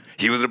Debaters.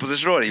 He was in a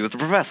position of authority. He was the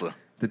professor.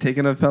 The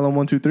Taking of Pelham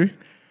 1, 2, 3.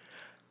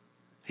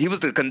 He was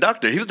the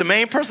conductor. He was the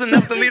main person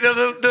that was the leader of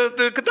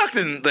the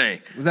conducting thing.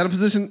 Was that a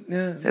position?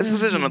 Yeah. His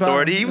position of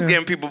authority. He was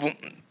getting people.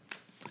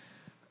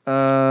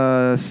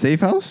 Safe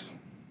House.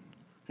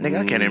 Nigga,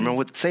 I can't even remember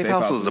what Safe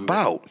House was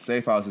about.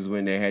 Safe House is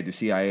when they had the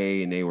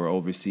CIA and they were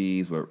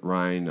overseas with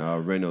Ryan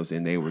Reynolds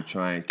and they were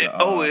trying to.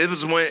 It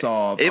was when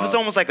solve, it was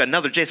almost like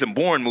another Jason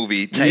Bourne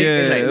movie. Type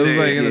it was thing.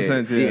 like in a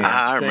sense. Yeah.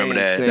 I remember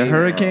that. The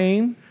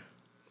Hurricane,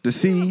 The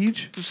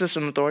Siege,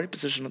 Position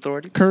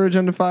Authority, Courage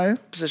Under Fire,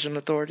 Position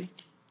Authority,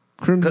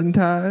 Crimson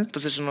Tide.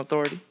 Position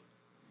Authority.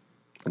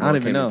 I don't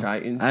even know.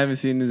 Titans. I haven't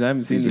seen this. I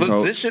haven't seen this.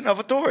 Position of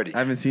Authority. I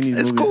haven't seen these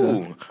It's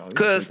movies. cool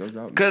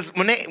because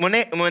when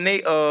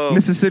they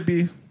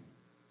Mississippi.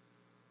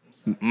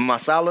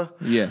 Masala.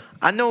 Yeah.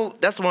 I know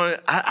that's when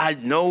I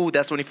know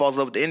that's when he falls in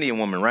love with the Indian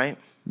woman, right?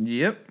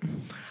 Yep.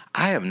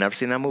 I have never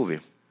seen that movie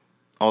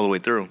all the way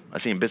through.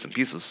 I've seen bits and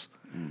pieces.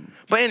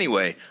 But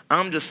anyway,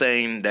 I'm just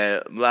saying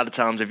that a lot of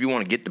times if you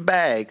want to get the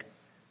bag,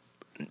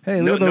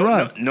 Hey, look at The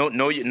Rock.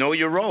 know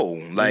your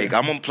role. Like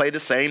I'm gonna play the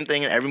same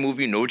thing in every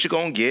movie. You know what you're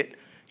gonna get.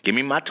 Give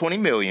me my $20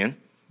 million.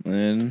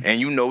 And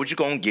you know what you're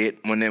gonna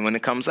get when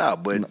it comes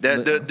out. But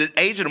the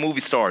age of the movie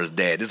star is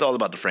dead. It's all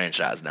about the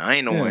franchise now.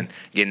 Ain't no one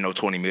getting no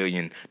 $20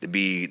 million to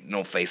be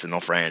no face of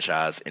no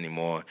franchise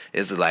anymore.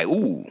 It's like,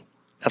 ooh,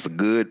 that's a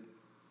good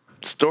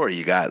story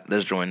you got.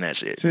 Let's join that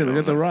shit. Shit, look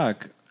at The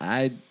Rock.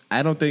 I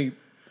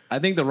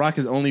think The Rock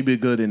has only been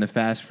good in the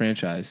Fast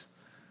franchise.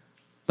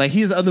 Like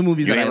he has other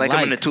movies You that ain't I like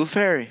him in the Tooth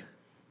Fairy.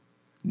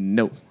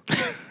 No,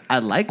 I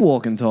like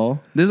Walking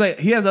Tall.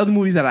 He has other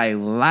movies that I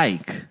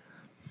like.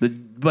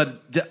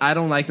 But I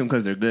don't like them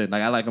because they're good.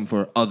 Like I like them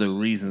for other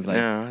reasons,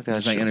 like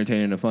just like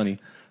entertaining and funny.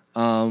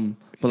 But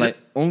like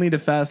only the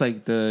Fast,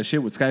 like the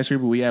shit with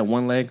Skyscraper, we had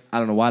one leg. I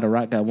don't know why The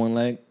Rock got one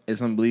leg.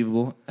 It's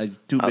unbelievable. It's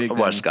too big. I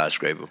watched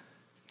Skyscraper.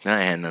 I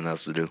ain't had nothing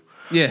else to do.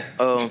 Yeah.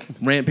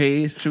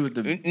 Rampage. Shoot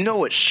with You know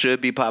what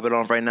should be popping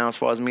off right now as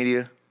far as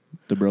media?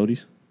 The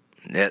Brodies.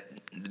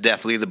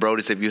 Definitely the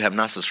Brodies. If you have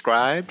not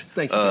subscribed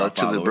to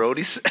the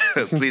Brodies,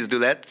 please do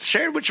that.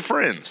 Share it with your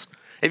friends.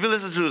 If you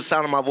listen to the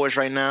sound of my voice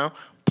right now,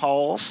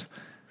 pause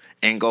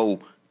and go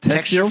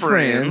text your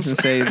friends and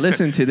say,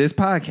 listen to this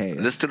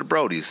podcast. Listen to the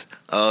Brodies.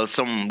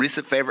 Some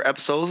recent favorite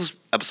episodes.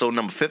 Episode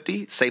number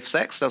 50, Safe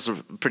Sex. That's a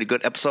pretty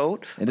good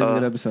episode. It is a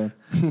good episode.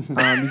 You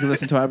can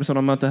listen to our episode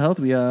on mental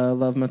health. We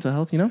love mental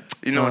health, you know?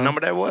 You know what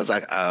number that was?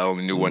 I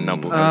only knew what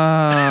number.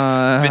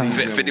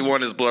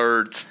 51 is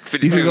blurred.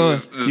 52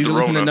 is the You can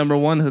listen to Rona. number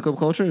 1, Hookup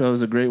Culture. That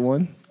was a great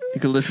one. You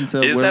can listen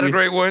to. Is that a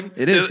great one?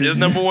 It is. Is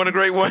number 1 a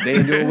great one? They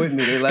didn't do it with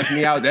me. They left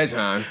me out that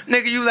time.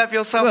 Nigga, you left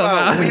yourself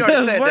out. We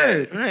already said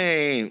Word. that.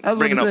 Hey, I was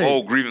bringing about up to say.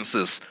 old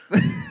grievances.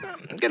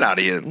 Get out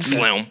of here,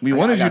 Slim. We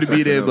wanted you to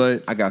be there,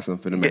 but I got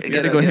something to make. you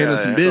got to go handle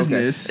some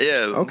business.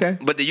 Yeah. Okay.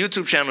 But the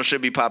YouTube channel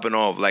should be popping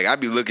off. Like, I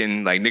be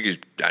looking like, niggas,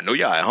 I know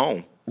y'all at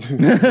home.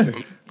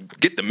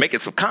 Get to making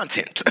some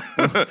content.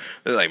 They're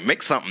like,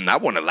 make something. I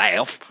want to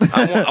laugh.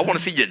 I want to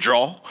see you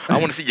draw. I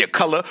want to see your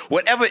color.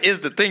 Whatever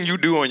is the thing you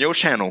do on your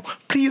channel,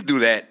 please do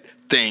that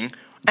thing.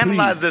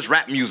 Analyze this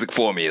rap music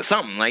for me or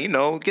something. Like,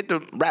 get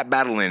the rap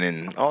battling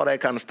and all that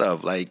kind of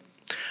stuff. Like,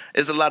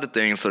 it's a lot of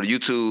things. So the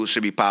YouTube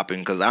should be popping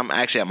because I'm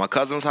actually at my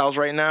cousin's house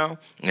right now,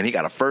 and he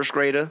got a first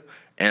grader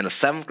and a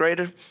 7th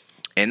grader.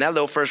 And that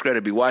little first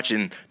grader be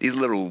watching these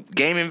little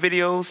gaming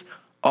videos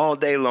all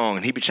day long,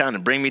 and he be trying to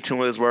bring me to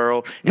his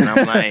world, and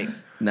I'm like,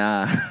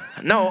 Nah.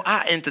 no,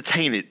 I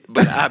entertain it,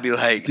 but I be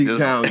like, Deep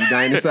down, you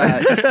dying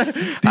inside.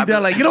 Deep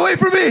down, like, get away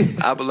from me.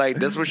 I be like,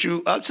 that's what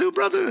you up to,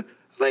 brother?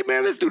 Like,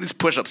 man, let's do these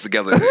push-ups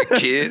together,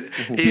 kid.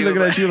 He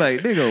looking at you like,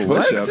 nigga,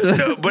 Push-ups. what?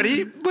 No, but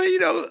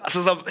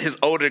since I'm his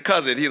older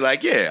cousin, he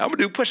like, yeah, I'm gonna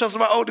do push-ups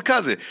with my older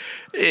cousin.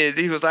 And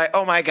he was like,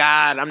 oh my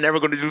God, I'm never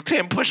gonna do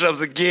 10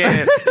 push-ups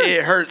again.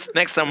 It hurts.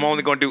 Next time I'm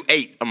only gonna do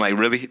 8. I'm like,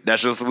 really?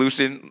 That's your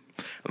solution?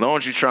 As long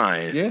as you're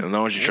trying. Yeah. As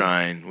long as you're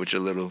trying with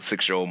your little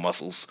 6-year-old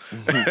muscles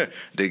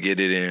to get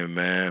it in,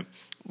 man.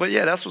 But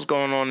yeah, that's what's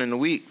going on in the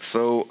week.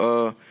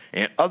 So,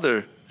 and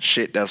other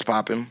shit that's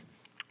popping,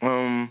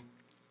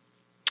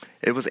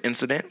 it was an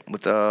incident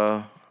with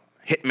a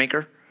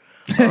Hitmaker.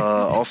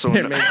 Also, Why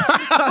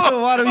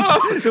do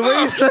we? The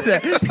way you said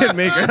that,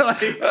 Hitmaker.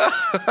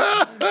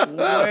 Like,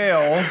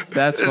 Well,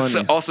 that's it's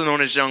funny. also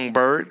known as Yung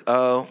Berg.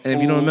 And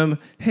if you don't remember,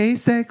 hey,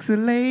 sexy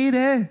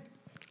lady.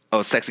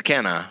 Oh, Sexy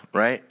Can I,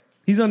 right?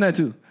 He's on that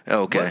too.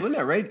 Okay. wasn't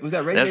that Ray? Was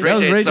that Ray? That's J? Ray That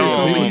was J's Ray J, so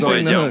song, he was but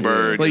singing the Yung hook.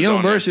 Berg But is Yung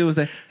on Berg there. shit was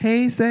like,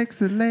 hey,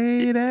 sexy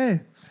lady.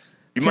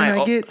 You Can might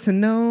I get to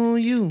know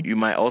you? You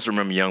might also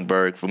remember Yung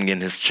Berg from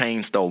getting his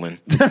chain stolen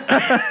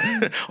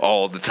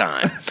all the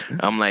time.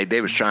 I'm like, they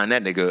was trying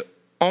that nigga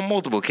on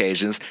multiple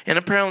occasions, and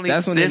apparently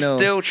That's when they're they know-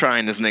 still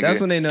trying this nigga That's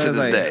when they know to it's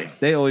this like day.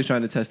 they always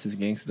trying to test this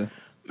gangster.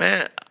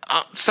 Man,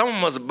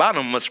 someone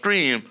must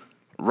scream,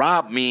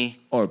 rob me,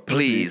 Or pussy.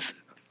 please.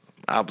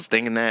 I was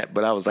thinking that,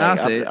 but I was I'll like,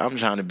 say it. I'm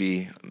trying to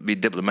be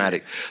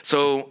diplomatic.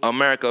 So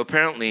America,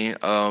 apparently,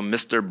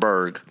 Mr.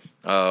 Berg,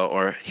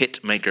 or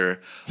Hitmaker,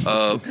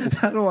 I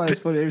don't know why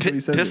it's funny. Everybody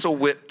says it. pistol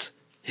whipped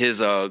his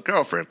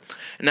girlfriend.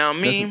 Now,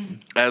 me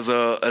as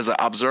an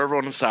observer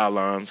on the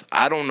sidelines,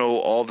 I don't know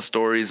all the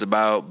stories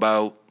about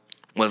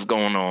what's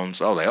going on.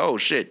 So I was like, oh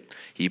shit,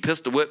 he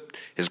pistol whipped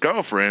his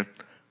girlfriend.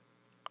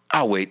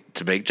 I'll wait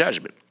to make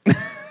judgment.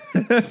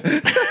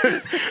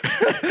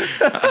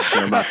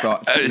 Share my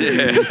thoughts.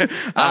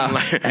 I'm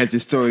like, As the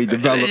story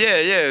develops.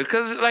 yeah,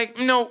 because like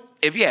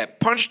if you had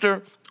punched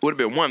her, would have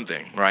been one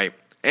thing, right?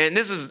 And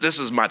this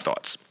is my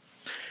thoughts.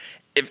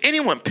 If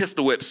anyone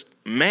pistol whips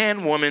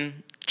man,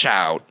 woman,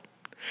 child,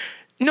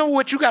 you know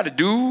what you got to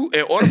do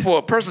in order for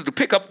a person to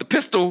pick up the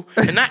pistol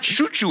and not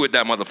shoot you with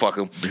that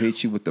motherfucker,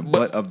 Hit you with the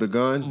butt of the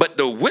gun. but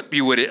to whip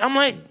you with it. I'm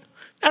like,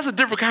 that's a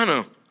different kind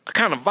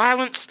of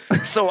violence.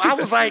 So I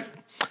was like,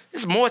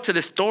 there's more to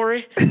this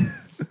story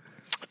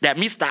that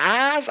meets the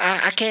eyes.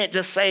 I can't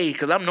just say,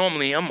 because I'm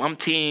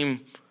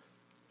team,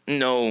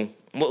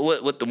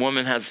 what the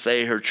woman has to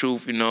say, her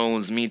truth,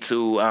 is me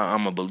too.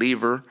 I'm a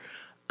believer.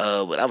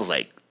 But I was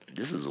like,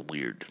 this is a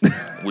weird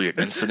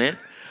incident.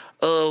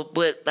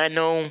 But I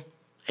know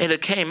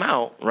it came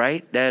out,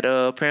 right, that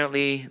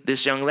apparently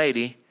this young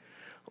lady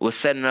was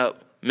setting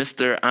up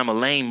Mr. I'm a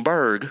Yung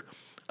Berg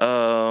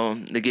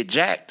to get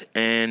jacked,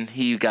 and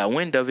he got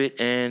wind of it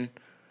and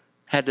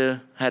had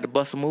to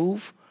bust a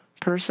move,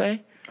 per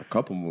se. A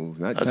couple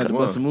moves, not just Had to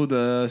one. bust a move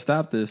to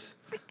stop this.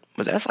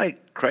 But that's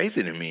like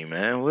crazy to me,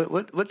 man.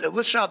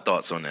 What's your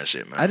thoughts on that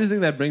shit, man? I just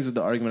think that brings with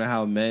the argument of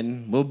how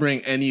men will bring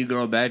any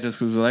girl back just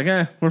because we're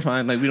like, we're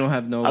fine. Like, we don't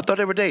have no... I thought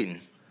they were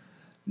dating.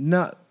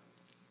 Not...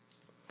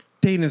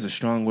 Dating is a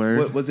strong word.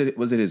 What, was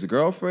it his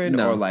girlfriend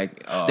No. or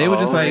like They were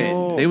just like...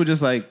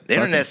 The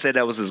internet fucking- said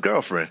that was his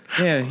girlfriend.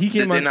 Yeah, he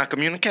Did came they out... not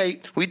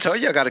communicate? We told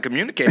you I got to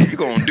communicate. If you're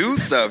going to do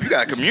stuff, you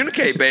got to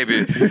communicate,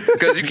 baby.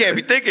 Because you can't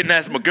be thinking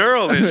that's my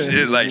girl and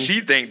shit. Like, she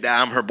think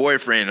that I'm her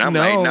boyfriend. I'm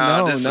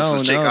this is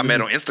a chick I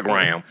met on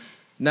Instagram.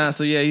 Nah,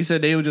 so yeah, he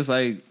said they were just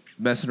like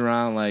messing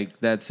around, like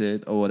that's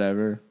it or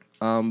whatever.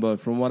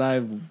 But from what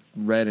I've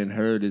read and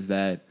heard is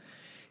that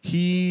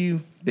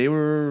they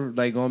were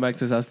like going back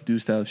to his house to do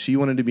stuff. She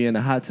wanted to be in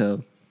the hot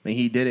tub, and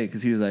he did it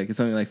because he was like, it's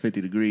only like 50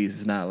 degrees.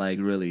 It's not like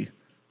really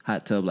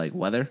hot tub like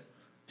weather.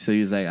 So he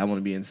was like, I want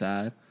to be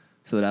inside.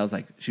 So that was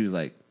like, she was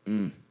like,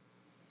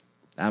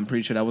 I'm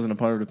pretty sure that wasn't a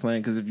part of the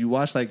plan, because if you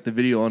watch like the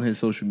video on his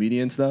social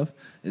media and stuff,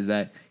 is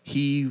that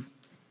she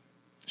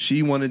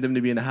wanted them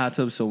to be in the hot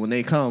tub. So when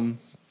they come,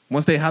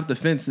 once they hop the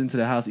fence into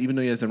the house, even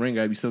though he has the ring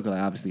guard, you still could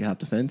like, obviously hop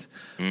the fence.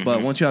 Mm-hmm.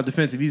 But once you hop the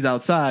fence, if he's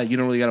outside, you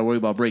don't really got to worry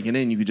about breaking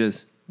in. You could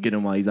just get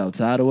him while he's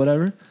outside or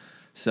whatever.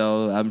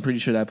 So I'm pretty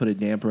sure that put a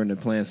damper in the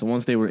plan. So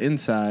once they were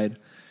inside,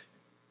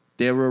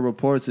 there were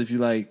reports, if you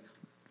like,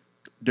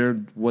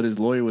 what his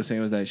lawyer was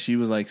saying was that she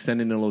was like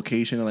sending the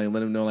location and like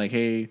let him know like,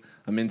 hey,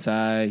 I'm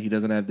inside. He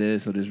doesn't have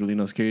this, so there's really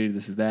no security.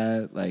 This is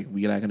that. Like,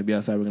 we're not going to be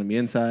outside. We're going to be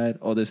inside.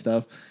 All this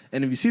stuff.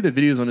 And if you see the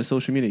videos on the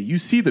social media, you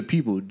see the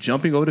people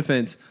jumping over the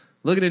fence,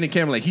 looking in the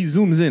camera, like he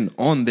zooms in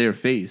on their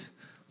face,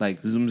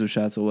 like zooms or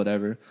shots or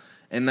whatever.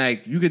 And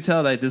like you could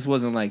tell that this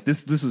wasn't like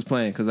this was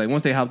planned, because like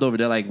once they hopped over,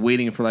 they're like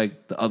waiting for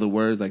like the other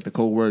words, like the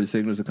code word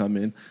signals to come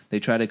in. They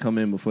try to come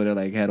in before they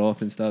like head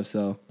off and stuff.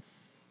 So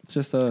it's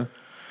just You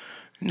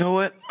know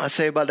what I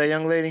say about that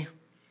young lady?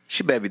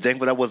 She better be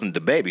thankful that wasn't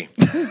the baby.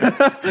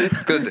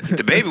 Because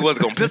the baby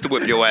wasn't going to pistol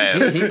whip your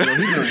ass. He been on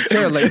the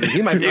tail lately.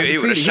 He might be He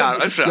would have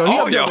shot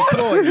all y'all.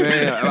 Floyd,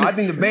 man. I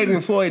think the baby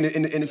and Floyd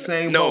in the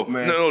same boat,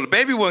 man. No, the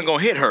baby wasn't going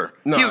to hit her.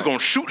 No. He was going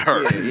to shoot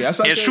her That's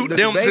what and shoot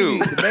them too.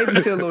 The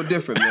baby's still a little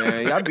different,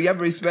 man. Y'all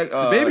respect.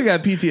 baby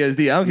got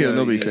PTSD. I don't care what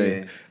nobody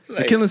say.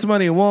 Like, killing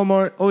somebody in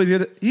Walmart, always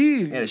get it.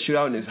 He had a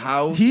shootout in his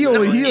house.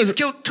 He's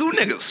killed two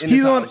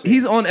niggas.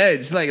 He's on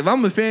edge. Like if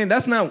I'm a fan,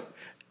 that's not.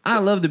 I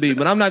love the baby,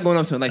 but I'm not going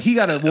up to him. Like he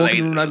gotta walk in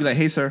the room and I'd be like,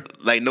 "Hey, sir."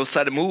 Like no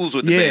sudden moves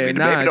with the baby. The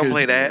baby don't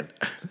play that.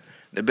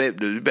 The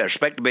baby, you better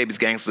respect the baby's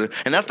gangster,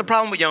 and that's the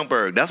problem with Yung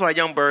Berg. That's why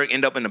Yung Berg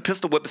end up in a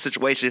pistol whipping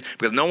situation,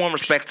 because no one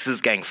respects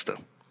his gangster.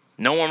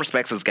 No one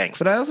respects his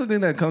gangster. But I also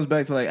think that comes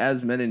back to like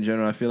as men in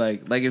general. I feel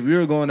like if we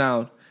were going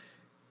out,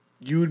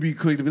 you would be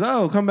quick to be like,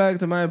 "Oh, come back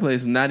to my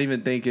place," not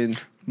even thinking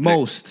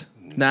most.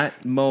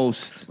 Not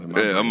most.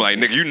 Yeah, I'm like,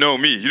 nigga, you know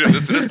me. You done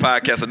listen to this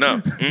podcast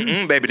enough.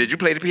 Baby, did you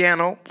play the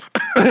piano?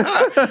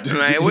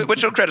 Like,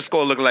 what's your credit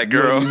score look like,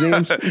 girl? Like, you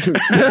know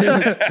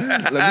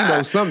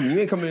something.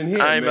 You ain't coming in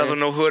here, I ain't man. messing with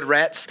no hood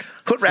rats.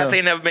 Hood rats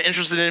ain't never been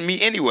interested in me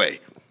anyway.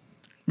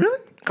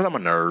 Really? Because I'm a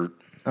nerd.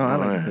 Oh, I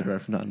like a good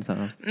rat from time to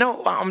time.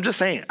 No, I'm just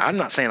saying. I'm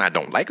not saying I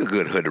don't like a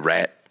good hood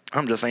rat.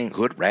 I'm just saying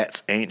hood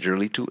rats ain't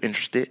really too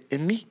interested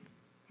in me.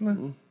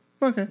 No.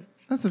 Okay.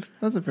 That's a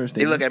fair statement.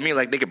 They look at me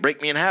like they could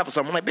break me in half or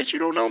something. I'm like, bitch, you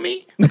don't know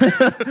me.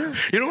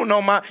 You don't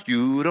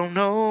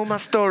know my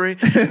story.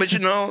 But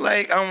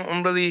like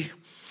I'm really,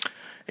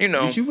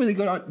 Did you really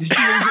go out? Did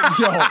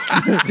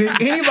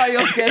anybody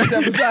else catch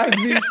that besides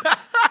me?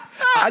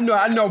 I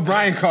know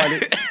Brian caught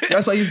it.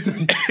 That's why you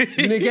didn't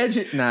catch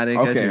it? Nah, I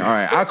didn't catch it. Okay, all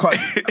right. I caught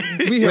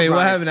it. Wait,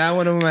 what happened? I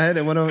went over my head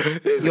and went over.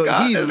 He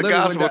a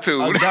gospel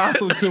tune. A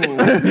gospel tune to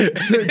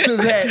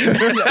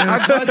that. I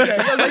caught that.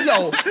 I was like,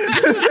 yo, did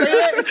you just say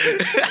that?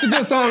 It's a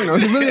good song, though.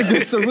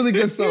 It's a really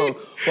good song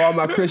for all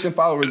my Christian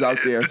followers out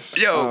there.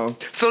 Yo,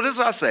 so this is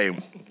what I say.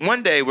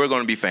 One day we're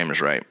going to be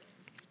famous, right?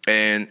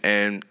 And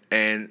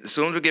as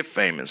soon as we get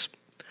famous,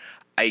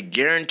 I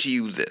guarantee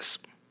you this.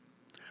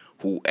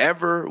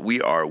 Whoever we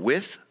are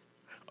with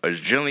is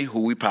generally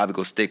who we probably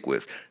go stick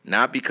with.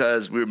 Not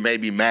because we're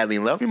maybe madly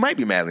in love. We might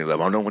be madly in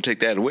love. I don't want to take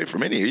that away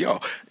from any of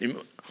y'all.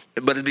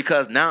 But it's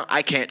because now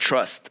I can't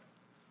trust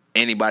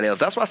anybody else.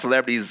 That's why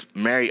celebrities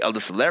marry other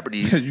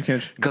celebrities. You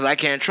can't. Because I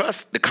can't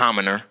trust the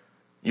commoner.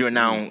 You're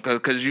now,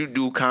 because you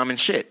do common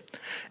shit.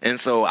 And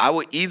so I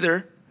would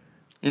either,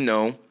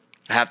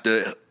 have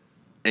to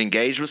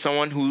engage with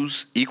someone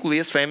who's equally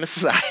as famous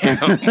as I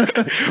am.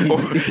 Or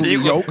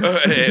look,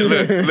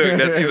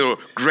 that's either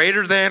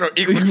greater than or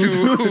equal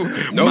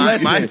to my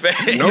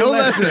fame. No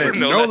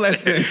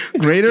less than.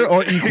 Greater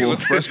or equal.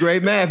 First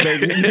grade math,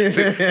 baby.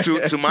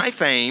 to my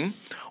fame,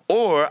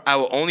 or I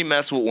will only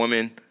mess with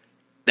women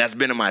that's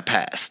been in my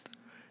past.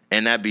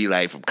 And that'd be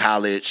like from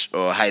college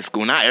or high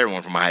school. Not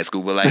everyone from my high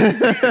school, but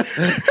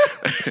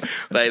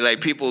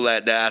like people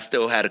that I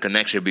still had a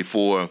connection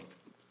before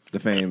the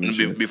fame.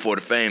 Before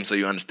the fame, so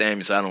you understand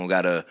me. So I don't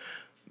gotta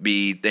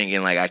be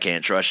thinking like I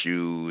can't trust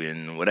you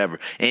and whatever.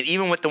 And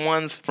even with the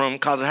ones from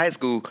college and high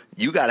school,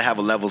 you gotta have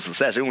a level of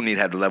success. You don't need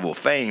to have the level of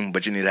fame,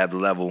 but you need to have the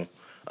level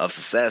of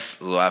success.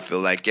 So I feel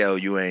like,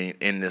 you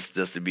ain't in this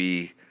just to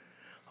be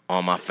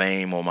on my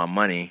fame or my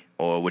money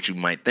or what you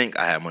might think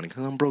I have money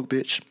because I'm broke,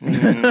 bitch.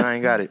 I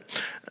ain't got it.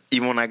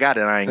 Even when I got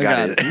it, I ain't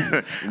got it.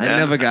 I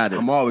never got it.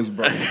 I'm always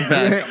broke.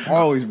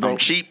 Always broke. I'm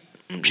cheap,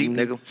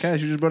 nigga.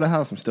 Cash, you just bought a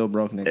house. I'm still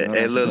broke, nigga.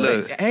 Hey,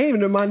 look. It ain't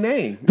even in my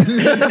name.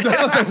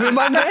 That was in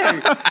my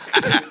name.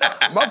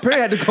 My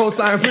parent had to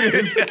co-sign for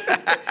this.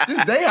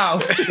 This day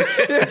house.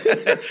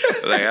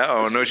 Like, I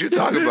don't know what you're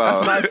talking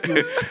about. That's my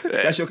excuse.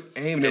 That's your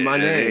ain't in my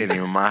name. It ain't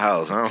even my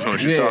house. I don't know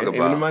what you're talking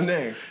about. Ain't in my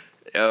name.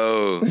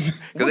 Oh,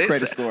 what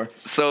credit score?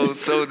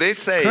 So they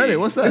say Credit,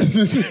 what's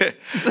that?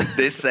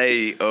 They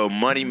say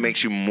money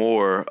makes you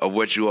more of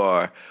what you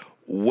are.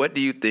 What do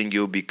you think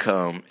you'll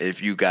become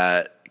if we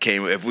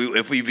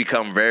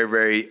become very,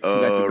 very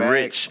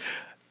rich?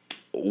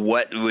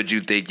 What would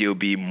you think you'll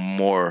be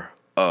more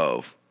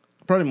of?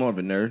 Probably more of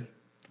a nerd.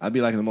 I'd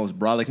be like the most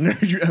brolic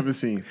nerd you ever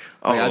seen.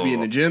 Like I'd be in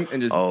the gym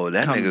and just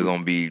that nigga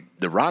gonna be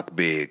The Rock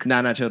big.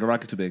 Nah, not chill. The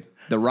Rock is too big.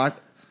 The Rock.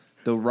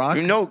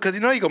 Because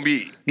you're gonna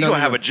be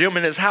have a gym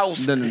in his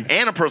house and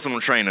a personal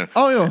trainer.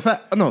 Oh,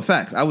 no,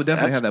 facts. I would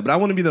definitely have that, but I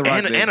want to be The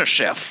Rock and a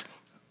chef.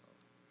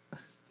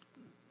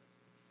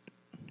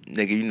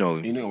 Nigga,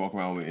 You know, walk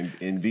around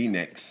in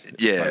V-necks.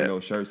 Yeah. Like no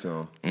shirts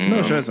on.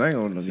 No shirts. I ain't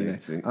gonna no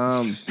V-neck.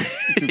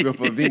 Too good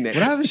for a V-neck.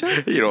 Would I have a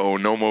shirt? You don't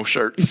own no more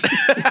shirts.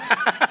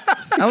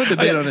 I would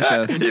debate on the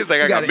chef. He's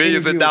like, I got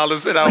millions of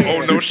dollars and I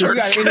don't own no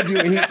shirts. You got an interview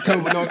and he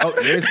come with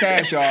there's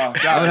cash, y'all.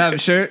 I would have a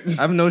shirt.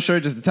 I have no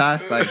shirt, just a tie.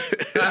 Like,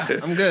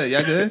 I'm good.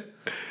 Y'all good?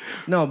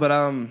 No, but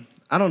I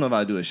don't know if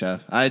I'd do a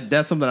chef.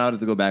 That's something I would have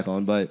to go back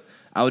on. But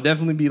I would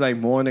definitely be like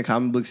more in the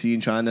comic book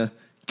scene, trying to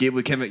get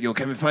with Kevin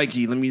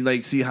Feige. Let me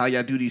like see how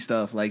y'all do these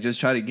stuff. Like, just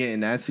try to get in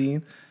that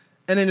scene,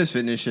 and then just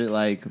fitness shit.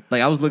 Like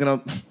I was looking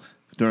up.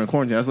 During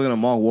quarantine, I was looking at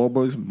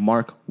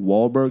Mark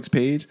Wahlberg's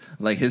page,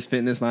 like his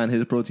fitness line,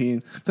 his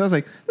protein. So I was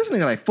like, this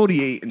nigga like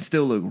 48 and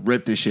still look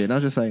ripped as shit. And I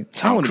was just like,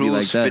 I want to be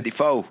like that.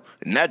 54,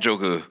 and that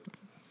joker.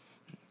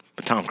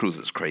 But Tom Cruise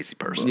is a crazy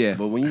person. Yeah,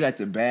 but when you got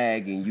the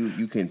bag and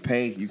you can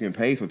pay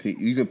for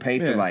people. You can pay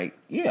for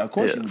of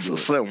course you can do so it.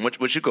 Slim,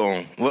 what you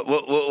going?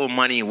 What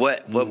money?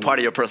 What part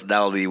of your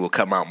personality will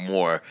come out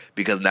more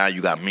because now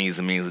you got millions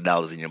and millions of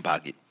dollars in your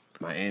pocket?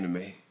 My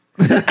anime.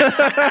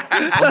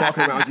 I'm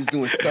walking around just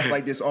doing stuff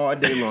like this all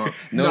day long.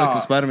 No, the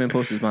Spider-Man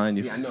posters behind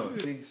you. Yeah, I know.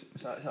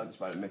 Shout out to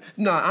Spider-Man.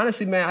 No,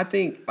 honestly, man, I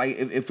think like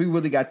if we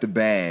really got the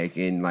bag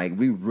and like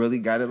we really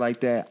got it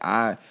like that,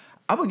 I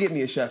would get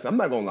me a chef. I'm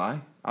not gonna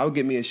lie. I would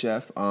get me a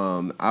chef.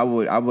 I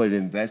would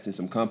invest in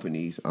some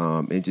companies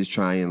and just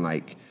try and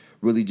like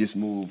really just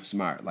move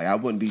smart. Like I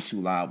wouldn't be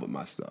too loud with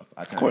my stuff.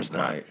 Of course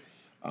not.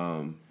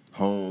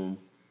 Home.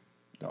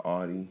 The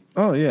Audi.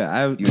 Oh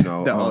yeah,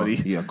 the Audi.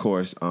 Yeah, of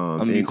course.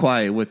 I'm be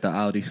quiet with the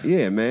Audi.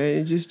 Yeah, man,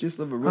 and just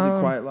live a really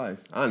quiet life.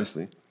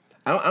 Honestly,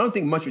 I don't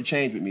think much would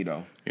change with me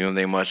though. You don't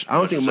think much? I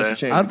don't think much would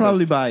change. I'd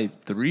probably buy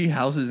 3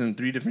 houses in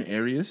 3 different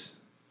areas,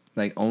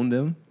 like own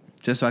them,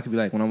 just so I could be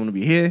like, when I want to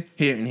be here,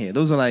 here, and here.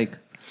 Those are like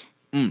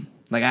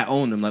I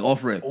own them, like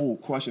off rip. Oh,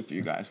 question for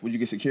you guys: would you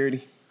get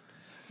security?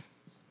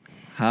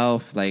 How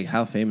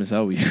famous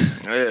are we?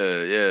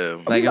 Yeah.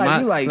 Like,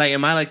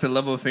 am I like the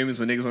level of famous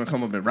when niggas want to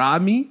come up and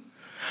rob me?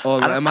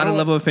 Or am I the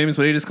level of famous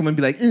where they just come and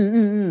be like,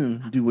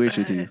 do weird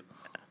shit to you?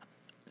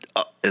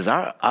 Is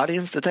our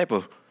audience the type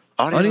of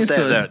audience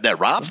that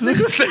robs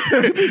niggas?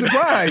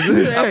 Surprise!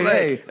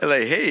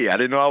 Hey, I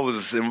didn't know I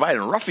was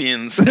inviting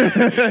ruffians That's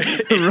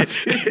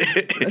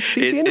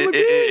TT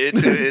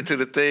into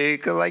the thing.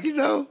 Cause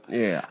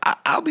yeah,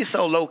 I'll be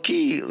so low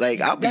key.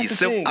 Like I'll be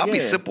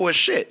simple as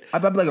shit.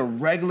 I'll be like a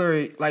regular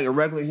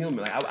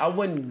human. Like I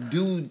wouldn't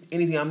do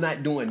anything I'm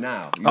not doing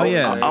now.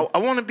 I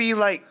want to be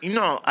like I think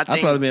I'd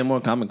probably be in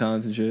more Comic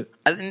Cons and shit.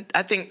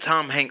 I think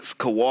Tom Hanks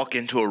could walk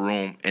into a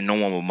room and no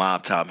one will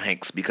mob Tom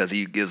Hanks because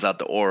he gives out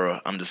the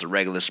aura. I'm just a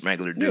regular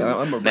schmegular dude. Yeah,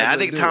 I'm a now I regular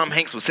think dude. Tom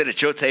Hanks would sit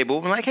at your table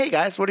and be like, "Hey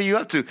guys, what are you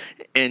up to?"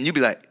 And you'd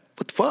be like,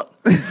 What the fuck?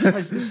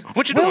 Like,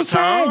 What you doing,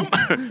 Tom?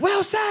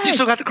 Well said. You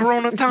still got the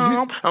corona,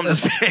 Tom? I'm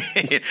just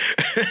saying.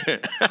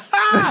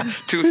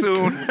 Too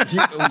soon.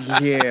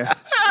 Yeah.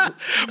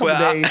 Couple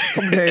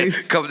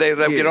days. Couple days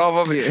left to get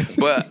off of it. Yeah.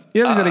 But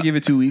You always gotta give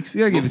it 2 weeks. You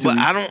gotta give it 2 but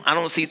weeks. I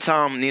don't see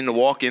Tom needing to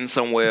walk in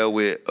somewhere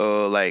with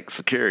like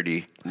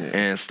security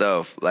and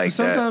stuff like But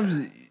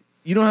sometimes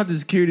you don't have the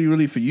security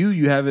really for you.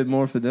 You have it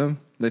more for them.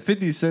 Like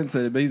 50 Cent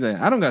said it, but he's like,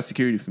 I don't got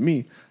security for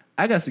me.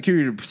 I got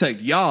security to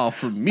protect y'all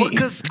from me.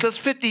 Because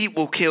 50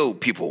 will kill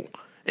people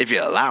if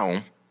you allow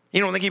him.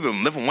 You don't think he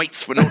been lifting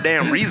weights for no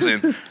damn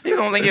reason? You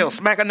don't think he'll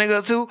smack a nigga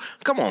or two?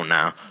 Come on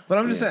now. But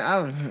I'm just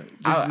saying,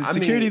 the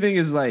security thing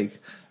is like,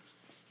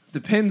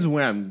 depends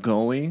where I'm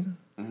going.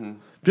 Mm-hmm.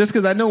 Just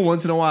because I know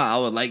once in a while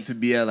I would like to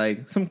be at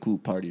like some cool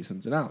party or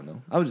something. I don't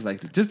know. I would just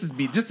like to just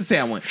to say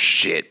I went.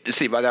 Shit. You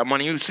see if I got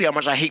money. You see how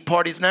much I hate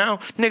parties now?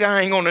 Nigga,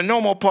 I ain't going to no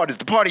more parties.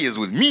 The party is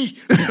with me.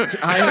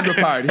 I am the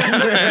party.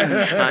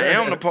 I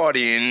am the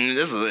party, and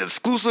this is an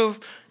exclusive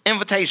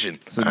invitation.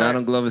 So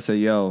Donald Glover said,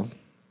 yo,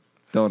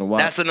 don't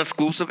watch. That's an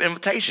exclusive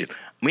invitation.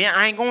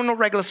 I ain't going to no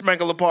regular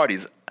smuggler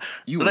parties.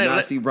 You will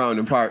not see Brown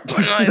in Park.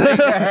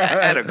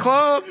 At a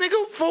club,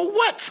 nigga, for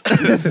what?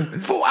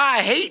 For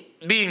I hate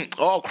being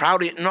all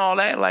crowded and all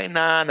that. Like,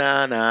 nah.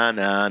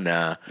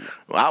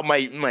 I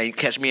might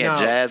catch me at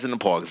Jazz in the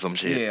Park or some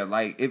shit. Yeah,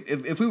 like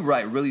if we were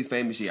like really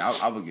famous,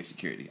 I would get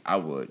security. I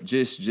would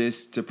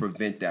just to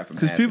prevent that from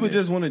happening. Because people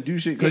just want to do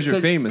shit because you're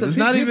famous. It's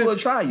people not even will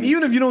try you.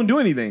 Even if you don't do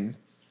anything.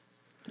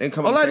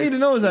 All I need to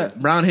know is that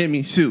Brown hit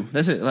me, sue.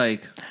 That's it.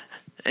 Like,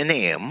 and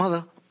then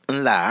mother.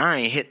 Lie, I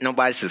ain't hit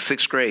nobody since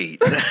 6th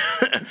grade.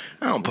 I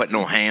don't put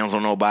no hands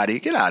on nobody.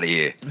 Get out of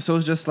here. So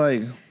it's just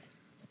like,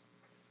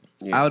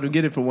 I would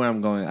get it for where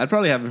I'm going. I'd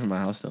probably have it for my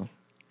house though.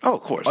 Oh,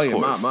 of course. Oh yeah,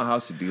 of course. my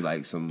house would be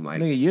like some like.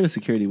 Nigga, you're the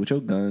security with your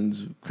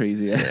guns,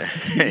 crazy.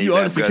 Yeah. You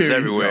are the security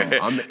everywhere.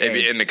 No,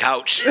 if you're in the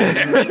couch.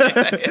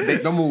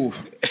 Don't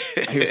move.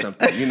 Here's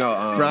something. You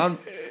know,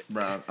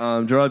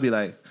 Brown. Gerard be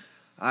like,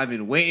 I've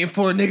been waiting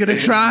for a nigga to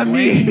try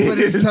me for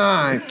this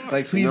time.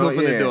 Like, please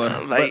open the door.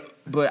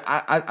 But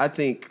I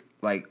think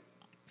like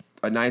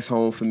a nice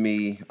home for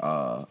me,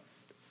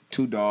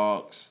 2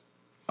 dogs.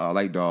 I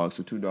like dogs,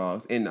 so 2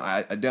 dogs, and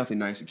a definitely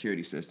nice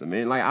security system.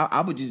 And like I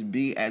would just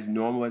be as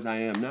normal as I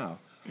am now.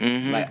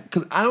 Mm-hmm. Like,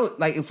 cause I don't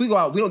like if we go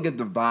out, we don't get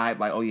the vibe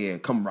like, oh yeah,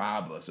 come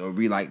rob us or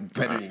be like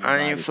predating. I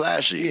ain't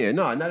flashy. Yeah,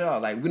 no, not at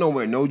all. Like we don't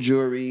wear no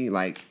jewelry.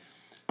 Like.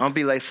 I'll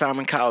be like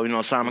Simon Cowell. You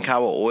know, Simon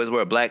Cowell always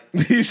wear a black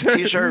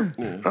T-shirt.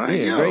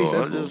 Very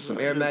simple. Some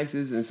Air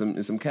Maxes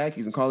and some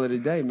khakis and call it a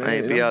day, man. I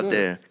ain't be out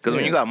there. Because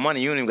when you got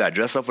money, you don't even got to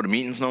dress up for the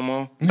meetings no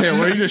more. Yeah,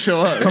 where you gonna show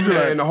up? Come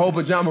there in the whole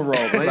pajama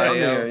robe.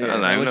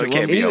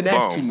 Like, even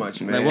that's too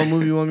much, man. Like, what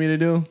movie you want me to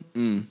do?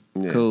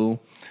 Cool.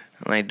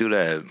 I ain't do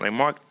that. Like,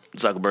 Mark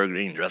Zuckerberg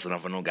ain't dressing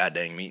up for no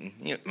goddamn meeting,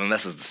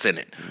 unless it's the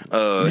Senate.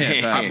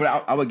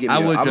 I would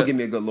give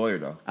me a good lawyer,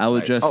 though. I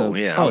would dress up. Oh,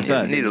 yeah.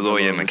 I need a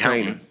lawyer and an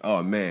accountant.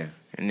 Oh, man.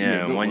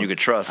 Yeah, one you could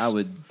trust. I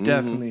would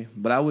definitely,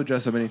 but I would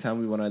dress up anytime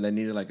we went out that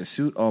needed like a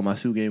suit. Oh, my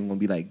suit game gonna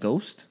be like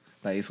Ghost.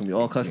 Like it's gonna be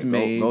all custom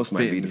made. Ghost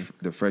might be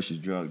the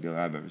freshest drug deal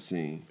I've ever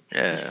seen.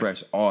 Yeah, it's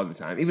fresh all the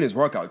time. Even his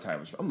workout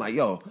type. I'm like,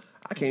 yo,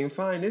 I can't even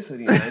find this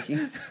hoodie, Nike.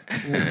 Like,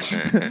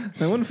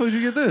 when the fuck did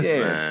you get this?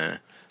 Yeah.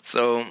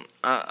 So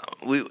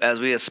as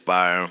we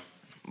aspire.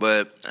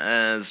 But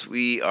as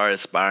we are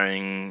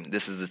aspiring,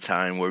 this is the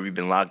time where we've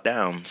been locked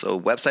down. So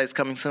website's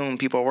coming soon.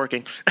 People are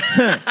working.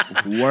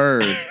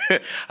 Word.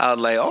 I was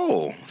like,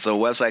 so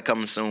website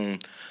coming soon.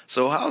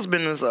 So how's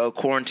been this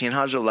quarantine?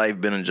 How's your life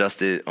been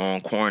adjusted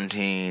on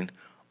quarantine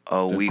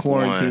week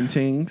quarantine 1?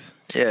 Tings.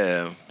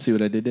 Yeah. See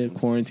what I did there?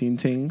 Quarantine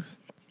tings.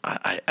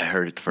 I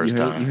heard it the first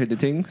time. You heard the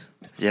tings?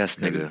 Yes,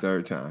 nigga. The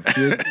third time.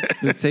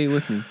 Just say it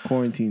with me.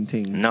 Quarantine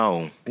tings.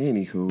 No.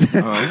 Anywho.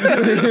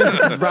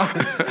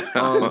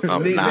 For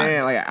me,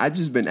 man, like I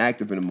just been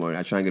active in the morning.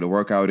 I try and get a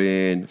workout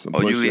in. Some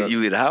you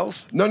leave the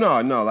house? No.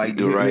 Like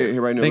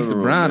here right now. Thanks to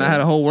Brown, I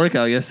had a whole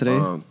workout yesterday.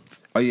 Oh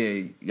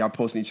yeah, y'all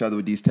posting each other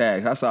with these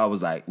tags. That's why I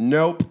was like,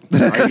 nope.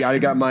 I already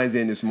got mine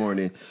in this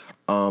morning.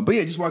 But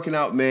yeah, just working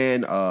out,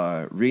 man.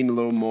 Reading a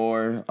little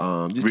more.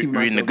 Just keeping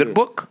reading a good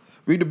book.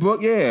 Read the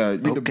book, yeah.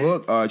 Read the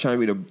book. Trying to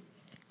read a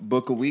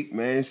book a week,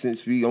 man,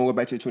 since we gonna go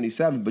back to the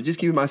 27th. But just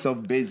keeping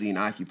myself busy and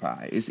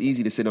occupied. It's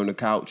easy to sit on the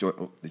couch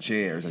or the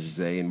chairs, I should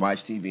say, and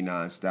watch TV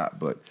nonstop.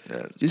 But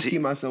just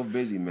keep myself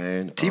busy,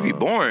 man. TV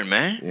boring,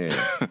 man.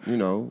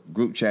 Yeah,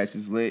 group chats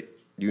is lit.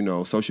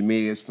 Social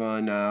media is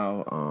fun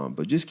now.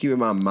 But just keeping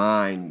my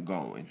mind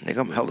going. Nigga,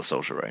 I'm hella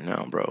social right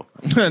now, bro.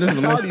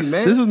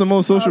 This is the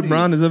most social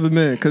Brown has ever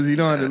been because you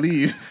don't have to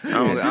leave. I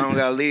don't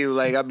gotta leave.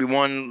 Like I be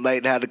one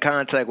like to have the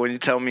contact when you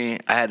tell me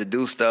I had to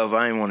do stuff.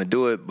 I didn't want to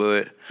do it,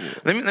 but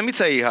let me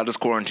tell you how this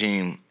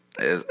quarantine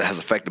has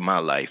affected my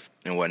life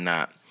and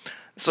whatnot.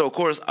 So of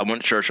course I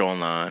went to church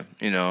online.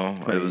 It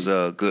was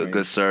a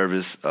good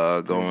service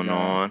going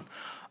on.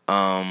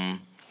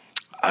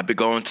 I've been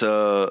going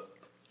to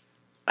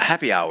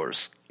happy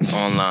hours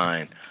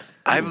online.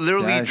 I've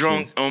literally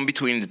drunk on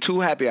between the 2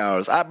 happy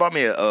hours. I bought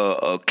me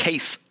a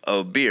case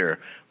of beer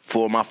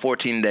for my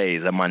 14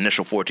 days, my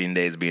initial 14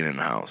 days being in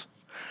the house.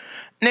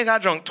 Nigga, I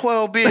drunk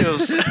 12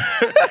 beers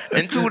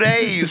in 2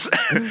 days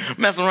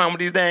messing around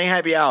with these dang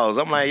happy hours.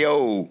 I'm like,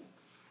 yo,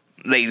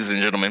 ladies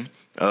and gentlemen,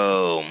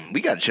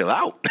 we gotta chill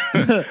out.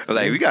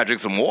 Like, we gotta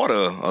drink some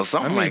water or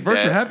something like that.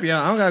 Virtual happy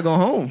hour, I don't gotta go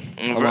home.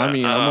 I'm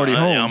already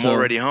home. I'm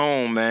already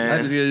home, man. I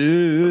just get,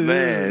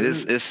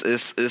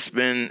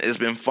 Man, it's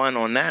been fun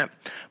on that.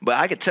 But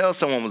I could tell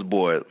someone was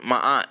bored.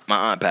 My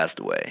aunt passed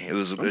away.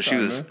 She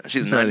was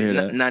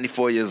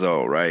 94 years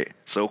old, right?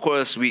 So of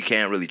course we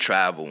can't really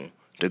travel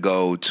to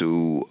go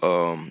to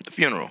the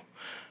funeral.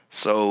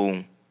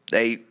 So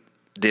they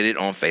did it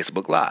on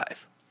Facebook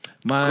Live.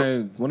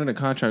 One of the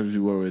contractors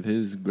you were with,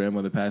 his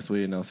grandmother passed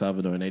away in El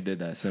Salvador, and they did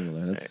that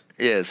similar.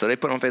 Yeah, so they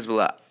put it on Facebook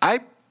Live. I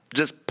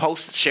just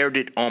shared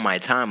it on my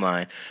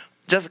timeline,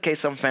 just in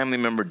case some family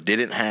member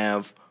didn't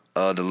have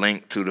the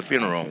link to the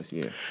funeral.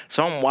 Yeah.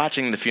 So I'm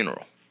watching the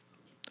funeral.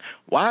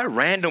 Why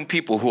random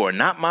people who are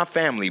not my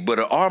family but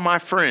are my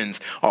friends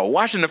are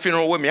watching the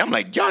funeral with me? I'm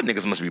like, y'all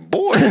niggas must be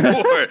bored.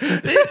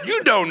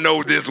 You don't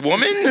know this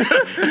woman.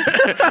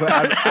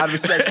 But I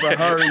respect for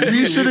her.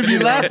 You shouldn't be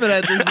laughing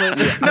at this. But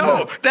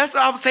No, that's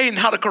what I'm saying.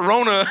 How the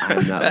corona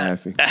I'm not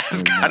laughing.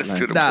 has got us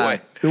to the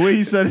point. The way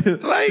he said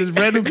it, Like- just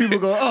random people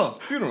go, "Oh,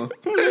 funeral."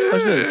 Oh,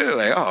 shit.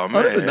 Like, oh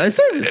man, Oh, that's a nice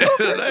service.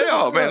 Okay. Like,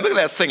 oh man, look at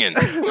that singing.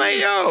 I'm like,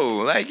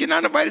 yo, like you're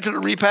not invited to the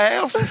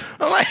repast.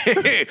 I'm like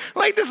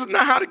this is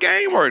not how the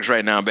game works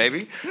right now,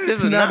 baby.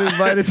 This is Not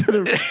invited to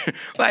the.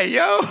 like,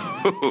 yo,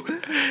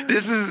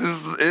 this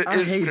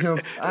I hate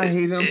him. I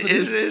hate him for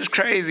this. It's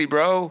crazy,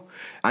 bro.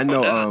 I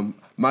know.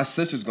 My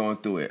sister's going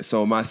through it.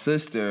 So my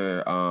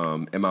sister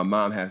and my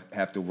mom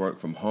have to work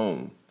from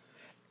home,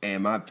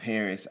 and my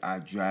parents are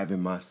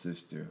driving my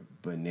sister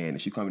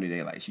bananas. She come in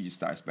today like she just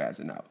starts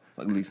spazzing out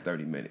for at least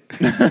 30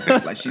 minutes.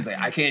 Like she's like,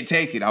 I can't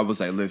take it. I was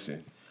like,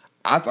 listen,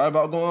 I thought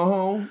about going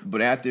home,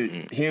 but after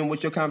hearing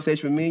what your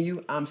conversation with me and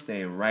you, I'm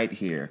staying right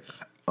here.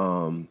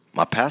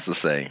 My pastor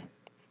say,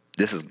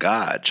 this is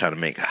God trying to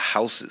make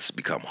houses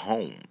become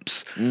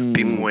homes.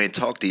 People who ain't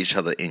talked to each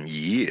other in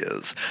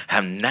years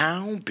have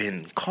now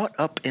been caught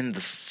up in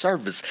the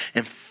service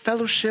and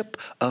fellowship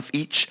of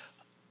each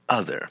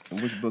other.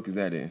 And which book is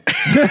that in?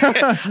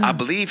 I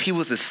believe he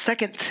was in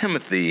 2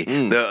 Timothy.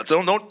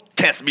 So don't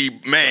test me,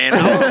 man.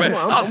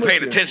 I was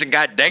paying attention,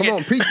 God dang it. Come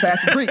on, preach,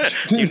 Pastor, preach.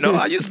 You know,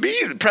 I used to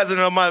be the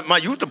president of my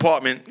youth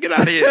department. Get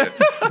out of here.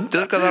 Just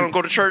because I don't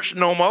go to church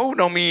no more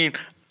don't mean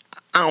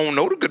I don't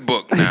know the good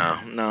book now.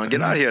 No,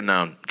 get out of here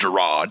now,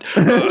 Gerard.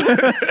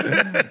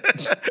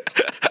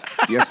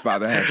 Yes,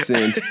 Father, I have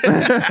sinned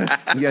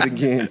yet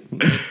again.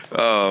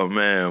 Oh,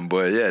 man.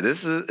 But, yeah,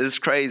 this is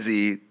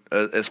crazy.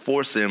 It's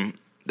forcing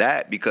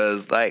that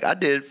because, like, I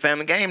did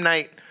family game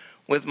night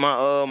with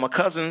my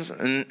cousins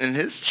and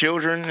his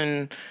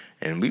children,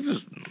 and we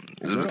was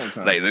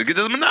like, let's get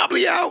this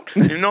Monopoly out.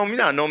 You know me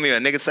now. Know me, a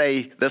nigga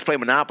say, let's play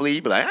Monopoly.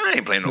 You be like, I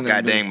ain't playing no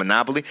goddamn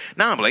Monopoly.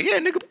 Now I'm like, yeah,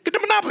 nigga, get the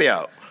Monopoly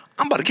out.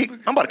 I'm about to kick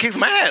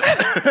some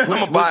ass. I'm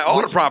gonna buy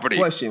all the property.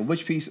 Question: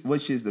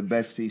 which is the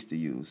best piece to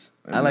use?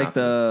 I like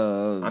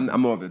the.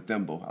 I'm more of a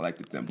thimble. I like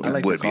the thimble. I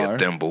like You would the be a car.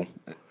 thimble,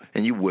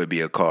 and you would be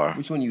a car.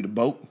 Which one? You the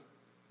boat?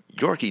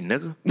 Yorkie,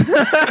 nigga.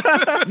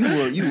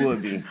 You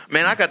would be.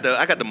 Man, I got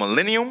the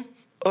Millennium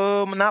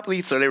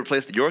Monopoly, so they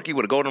replaced the Yorkie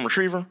with a Golden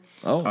Retriever.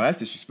 Oh, that's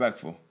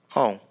disrespectful.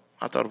 Oh,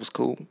 I thought it was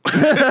cool.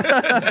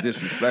 That's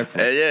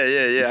disrespectful.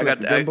 Yeah. I got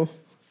the thimble.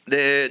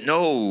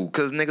 No,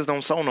 because niggas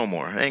don't sew no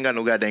more. I ain't got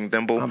no goddamn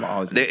thimble.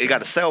 They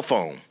got a cell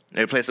phone.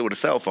 They replaced it with a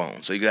cell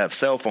phone. So you have a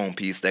cell phone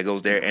piece that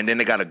goes there, and then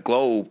they got a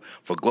globe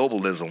for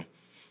globalism.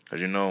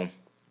 Because you know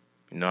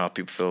how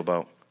people feel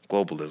about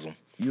globalism.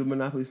 You a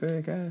Monopoly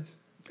fan, guys?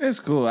 It's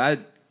cool.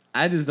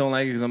 I just don't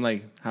like it because I'm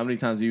like, how many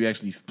times have you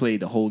actually played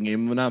the whole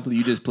game of Monopoly?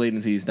 You just played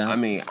until you stopped. I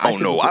mean,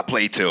 I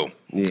played too.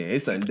 Yeah,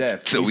 it's sudden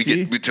death. Till we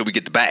get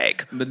the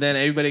bag. But then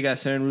everybody got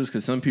certain rules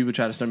because some people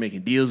try to start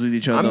making deals with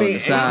each other I mean, on the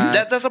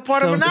side. That's a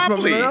part of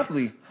Monopoly.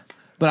 Monopoly.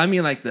 But I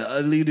mean, like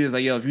the leader is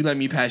like, yo, if you let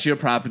me pass your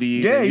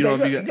property, Yeah, you you don't.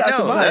 got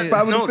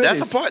somebody.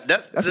 That's a part.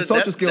 That's a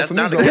social skill that's for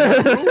me, not though.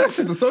 This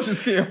is a social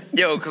skill.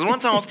 Yo, because one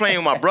time I was playing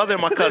with my brother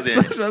and my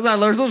cousin. That's not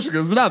learn social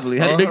skills. Monopoly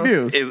had big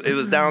deals. It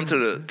was down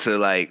to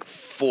like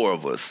 4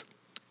 of us.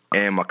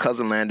 And my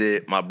brother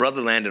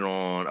landed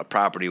on a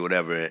property or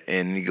whatever,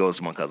 and he goes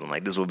to my cousin,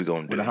 like, this is what we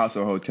going to do. With a house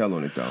or hotel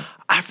on it, though.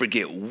 I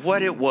forget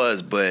what it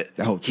was, but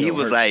hotel he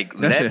was hurts. like,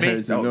 That let shit me.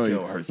 hurts. That No,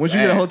 hotel hurts once you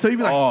get a bad. hotel, you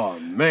be like, oh,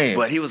 man.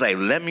 But he was like,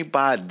 let me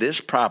buy this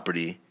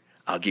property.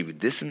 I'll give you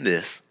this and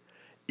this.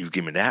 You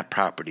give me that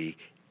property,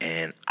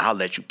 and I'll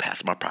let you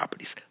pass my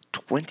properties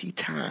 20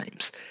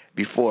 times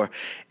before.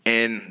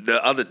 And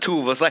the other 2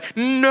 of us like,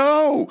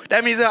 no,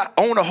 that means I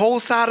own the whole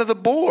side of the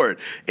board.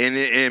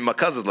 And my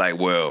cousin's like,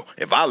 well,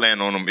 if I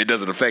land on them, it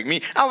doesn't affect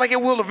me. I'm like,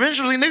 it will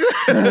eventually, nigga.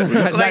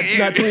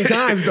 not 20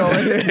 times, though.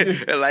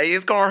 Like,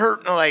 it's gonna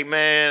hurt. I'm like,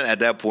 man,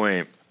 at that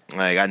point,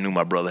 like, I knew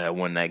my brother had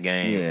won that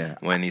game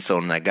when he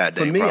sold him that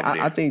goddamn For me,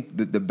 property. I think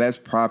the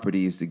best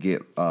property is to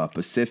get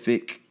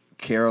Pacific,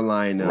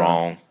 Carolina.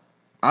 Wrong.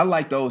 I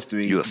like those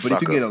 3. You a but sucker.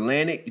 if you get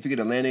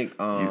Atlantic,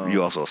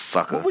 You also a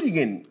sucker. what are you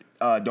getting?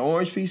 the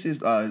orange pieces.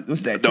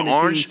 What's that? The Tennessee,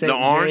 orange, St. the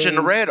orange and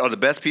the James. red are the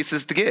best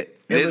pieces to get.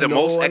 They're the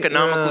most Illinois,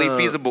 economically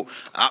feasible.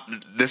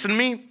 Listen to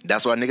me.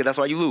 That's why, nigga. That's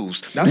why you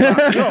lose.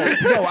 That's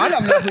why, yo, I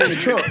got nothing in the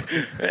trunk.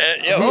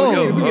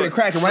 We get it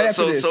cracking right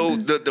after this. So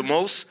the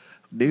most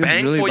Niggas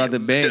bang really for about to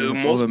bang the over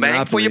most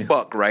bang for your Monopoly.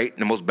 buck, right?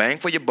 The most bang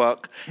for your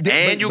buck,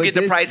 and you But get the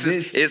this- prices.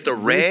 this- Is the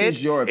red? This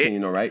is your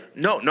opinion, all right?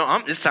 No,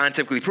 I'm just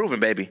scientifically proven,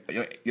 baby.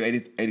 You're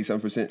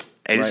 87%.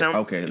 87. Right?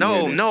 Okay. let me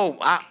hear this. No,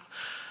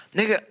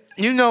 nigga.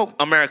 You know,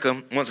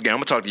 America. Once again, I'm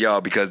gonna talk to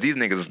y'all because these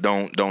niggas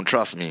don't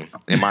trust me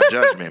in my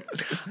judgment.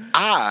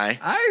 I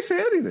ain't say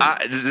anything.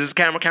 This is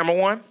camera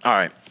one. All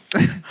right.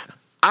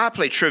 I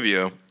play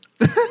trivia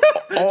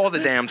all the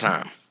damn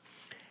time,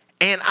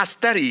 and I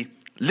study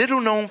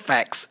little known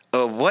facts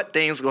of what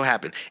things gonna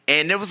happen.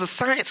 And there was a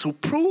science who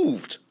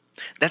proved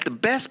that the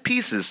best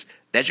pieces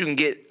that you can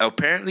get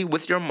apparently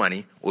with your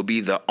money will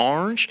be the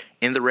orange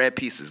and the red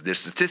pieces. They're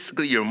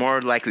statistically, you're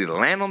more likely to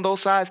land on those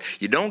sides.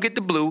 You don't get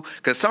the blue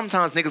because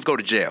sometimes niggas go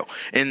to jail.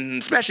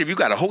 And especially if you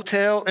got a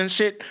hotel and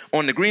shit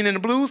on the green and the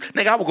blues,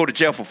 nigga, I will go to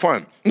jail for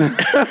fun.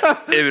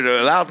 If it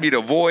allows me to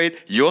avoid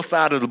your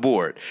side of the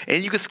board.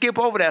 And you can skip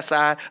over that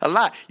side a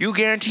lot. You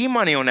guarantee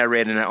money on that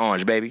red and that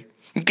orange, baby.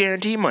 You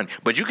guarantee money.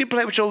 But you can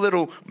play with your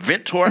little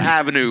Ventura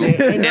Avenue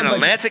and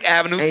Atlantic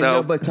Avenue Ain't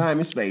stuff. no but time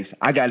and space.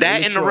 I got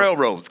That in the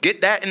railroads.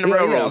 Get that in the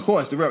railroads. Yeah, of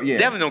course. Yeah.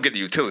 Definitely don't get the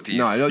utilities.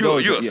 No,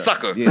 you're a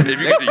sucker if you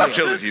get the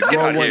utilities. Get out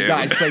Roll one here.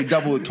 dice, pay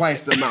double,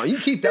 twice the amount. You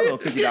keep that little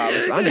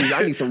 $50.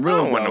 I need some I real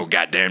don't want no dough.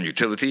 goddamn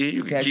utility.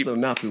 You can Cash keep flow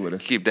Monopoly with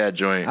us. that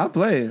joint. I'll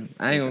play it.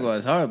 I ain't gonna go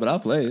as hard, but I'll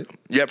play it.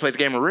 You ever played the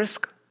game of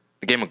Risk?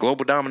 The game of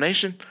global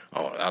domination?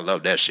 Oh, I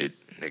love that shit.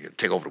 Nigga,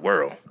 take over the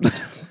world.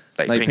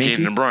 Like Pinky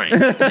in the Brain.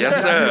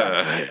 Yes,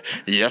 sir.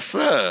 Yes,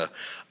 sir.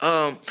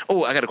 I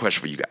got a question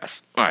for you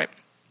guys. All right.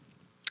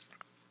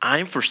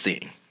 I'm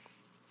foreseeing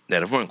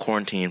that if we're in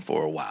quarantine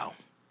for a while,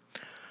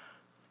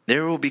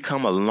 there will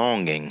become a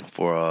longing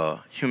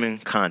for human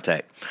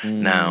contact.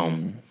 Now,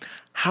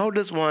 how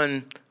does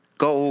one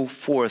go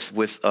forth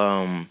with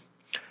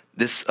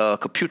this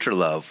computer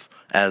love,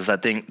 as I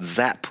think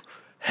Zap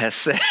has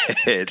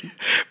said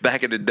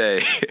back in the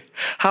day?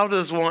 How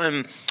does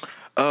one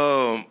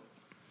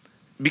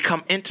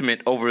become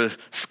intimate over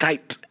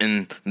Skype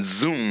and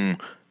Zoom?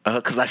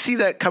 Because I see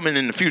that coming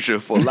in the future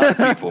for a lot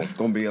of people. It's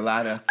gonna be a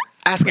lot of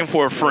Asking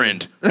for a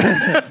friend.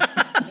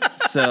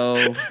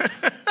 So,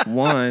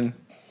 one,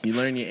 you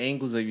learn your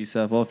angles of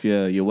yourself off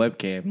your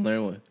webcam.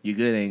 Learn what your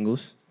good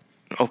angles.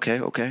 Okay,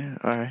 all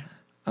right.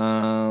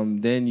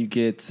 Then you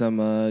get some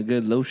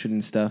good lotion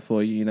and stuff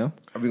for you. You know,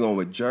 Are we going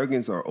with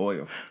Jergens or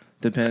oil?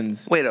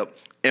 depends. Wait up.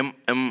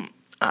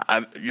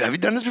 Have you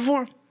done this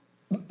before?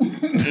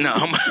 No,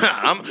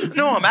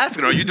 I'm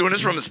asking. Are you doing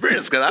this from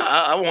experience? Because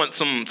I want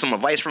some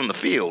advice from the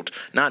field,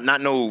 not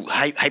no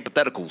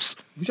hypotheticals.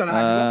 We trying to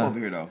hype you up over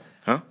here though.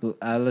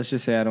 Let's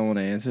just say I don't want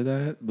to answer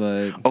that,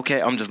 but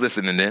Okay, I'm just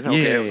listening then.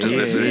 Okay, I'm just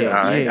listening. All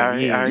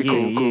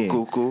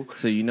right, cool.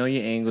 So you know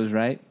your angles,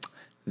 right?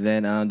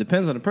 Then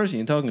depends on the person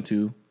you're talking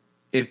to,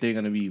 if they're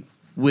gonna be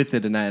with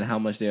it or not, and how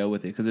much they are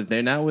with it. Because if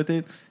they're not with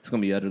it, it's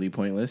gonna be utterly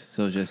pointless.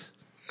 So it's just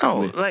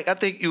Like I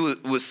think you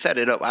would set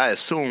it up. I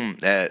assume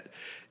that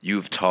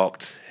you've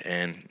talked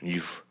and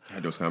you've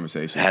Had those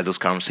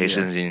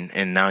conversations.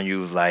 and now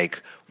you've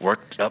like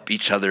worked up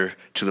each other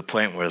to the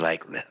point where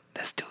like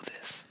let's do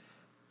this.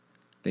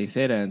 they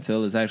say that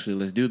until it's actually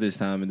let's do this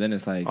time, and then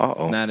it's like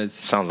it's not as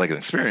Sounds like an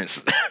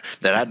experience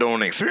that I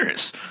don't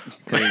experience.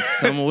 because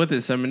some are with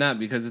it, some are not,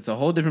 because it's a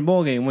whole different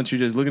ballgame once you're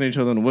just looking at each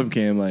other on the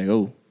webcam, like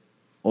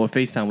or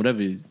FaceTime,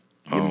 whatever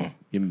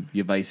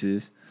your vice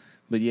is.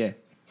 But yeah,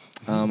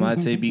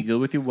 I'd say be good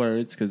with your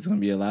words because it's gonna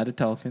be a lot of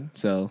talking.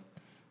 So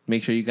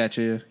make sure you got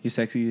your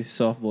sexy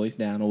soft voice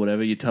down or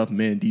whatever, your tough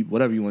man deep,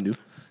 whatever you want to do.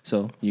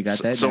 So you got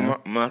that down.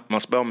 So my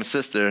Spellman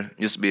sister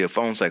used to be a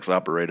phone sex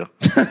operator.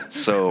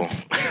 So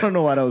I don't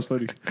know why that was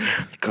funny.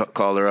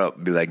 call her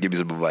up, be like, give me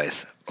some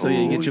advice. So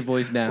you get your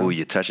voice down. Ooh,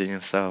 you're touching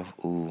yourself.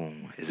 Ooh,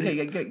 is Yeah,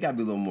 it? you gotta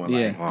be a little more.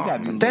 Yeah. Like, you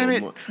gotta be a Damn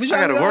little it. more.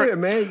 I gotta work. Here,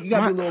 man. You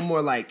gotta be a little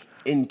more like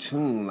in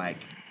tune. Like,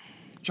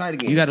 try it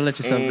again. You gotta let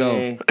yourself go.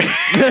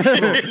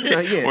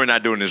 Yeah. We're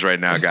not doing this right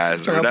now,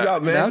 guys. Trying to help you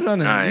out, man. I'm trying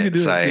to, All right, you can do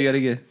it's that. like- You gotta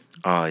get.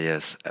 Oh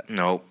yes.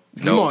 No.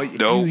 Come on,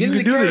 No. Get into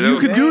You can do character, this. You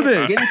can do man.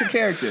 this. Get into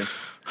character.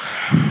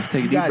 Take a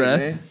You deep got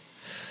breath. it, man.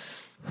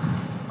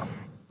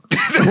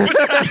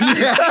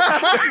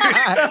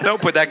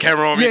 Don't put that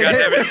camera on me, Yeah.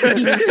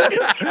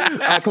 goddammit. All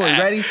right, come on,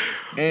 you ready?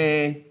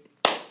 And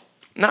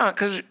Nah,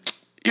 cause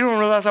you don't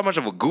realize how much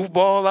of a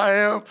goofball I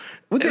am.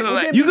 What It's the-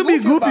 like- what You can be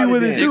goofy about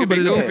with it it then. too, You but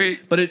can be it, goofy.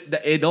 but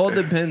it all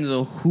depends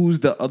on who's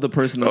the other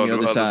person on the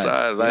other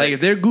side. like- Like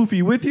if they're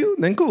goofy with you,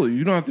 then cool.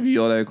 You don't have to be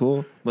all that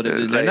cool. But if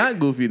they're Like- not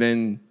goofy,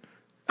 then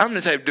I'm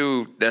the type of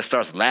dude that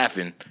starts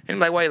laughing and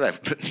like, why you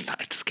laughing?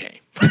 I just came.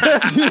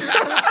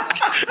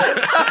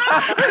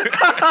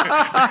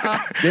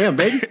 damn,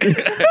 baby.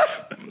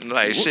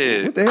 Like,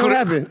 shit. What the hell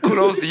happened?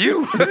 Kudos to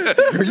you.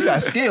 Girl, you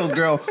got skills,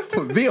 girl.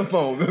 Via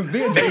phone,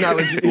 via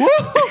technology.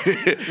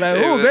 Like,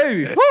 oh,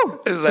 baby. Woo.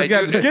 It's like you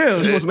got the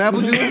skills. You want some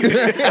apple juice?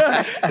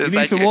 You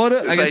need some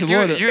water? I got some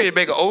water. You ain't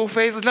make an old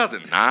face or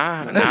nothing.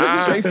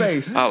 Nah. Straight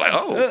face. I was like,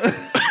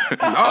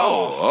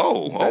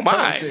 oh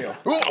my.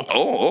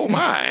 Oh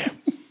my.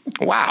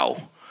 Wow.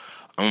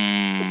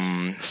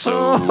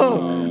 So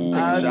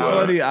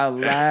Sorry, I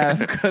laugh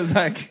because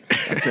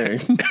Okay.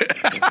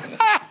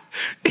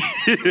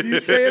 you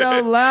say it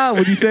out loud.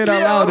 When you say it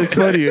out loud, it's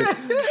funnier.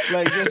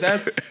 Like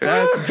that's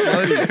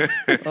funny.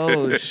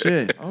 Oh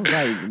shit. All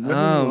right.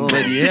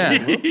 But yeah.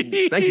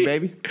 Thank you,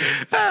 baby.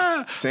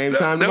 Same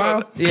time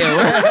tomorrow.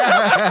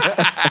 Yeah.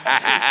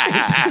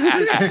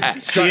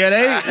 See it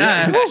ain't.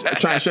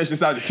 Trying to stretch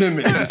this out to 10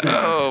 minutes or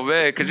something. oh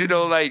man, because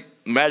like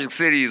Magic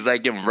City is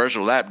like giving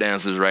virtual lap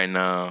dances right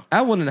now.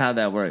 I wondered how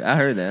that worked. I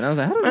heard that and I was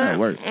like, how does that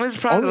work? It's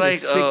probably Only like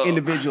the sick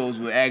individuals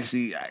will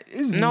actually.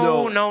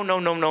 No.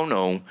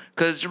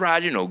 Because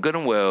Gerard, good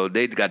and well,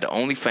 they got the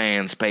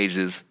OnlyFans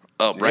pages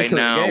up right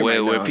now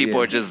where people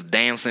are just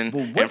dancing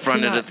in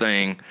front of the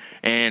thing,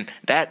 and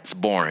that's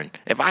boring.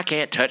 If I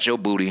can't touch your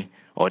booty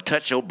or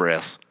touch your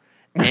breasts,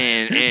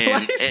 and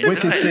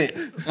with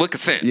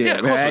consent, yeah,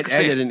 of course, with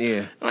consent. Add it in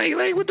there.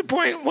 Like, what's the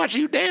point?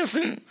 Watching you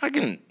dancing, I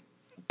can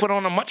put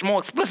on a much more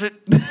explicit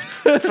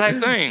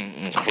type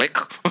thing. Click.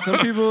 Some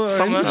people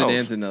are into the else.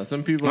 dancing though.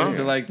 Some people are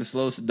into like the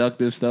slow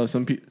seductive stuff.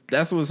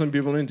 That's what some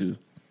people are into.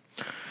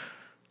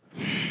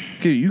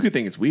 Okay, you could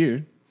think it's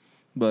weird,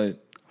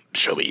 but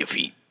show me your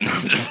feet.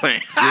 Just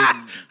playing.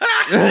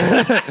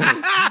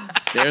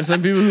 There are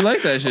some people who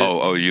like that shit.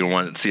 Oh, you don't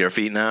want to see her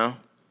feet now?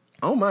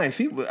 Oh my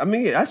feet. I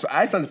mean, that's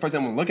not the first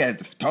time I'm gonna look at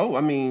the toe.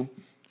 I mean.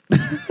 I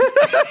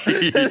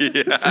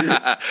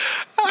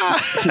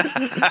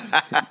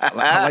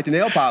like the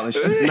nail polish.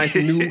 It's a nice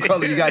new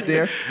color you got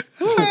there.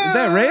 Is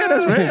that red?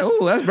 That's red.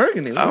 Oh, that's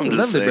burgundy. I'm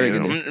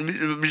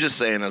just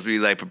saying, as we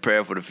like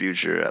prepare for the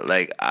future.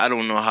 Like, I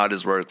don't know how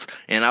this works,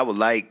 and I would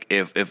like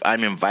if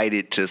I'm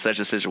invited to such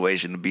a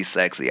situation to be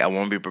sexy, I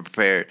want to be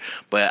prepared.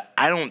 But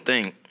I don't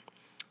think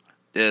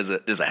there's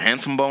a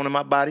handsome bone in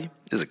my body.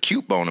 There's a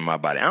cute bone in my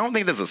body. I don't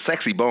think there's a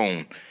sexy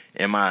bone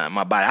in my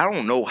body. I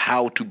don't know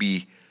how to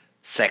be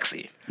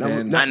sexy.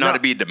 I know how to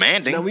be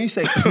demanding. Now, when you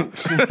say,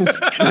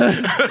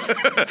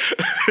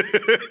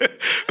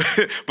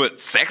 but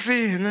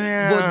sexy,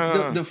 nah.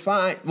 well,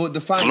 define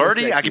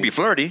flirty. Your I can be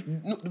flirty.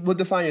 What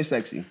define your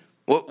sexy?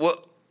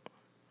 What?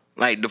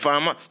 Like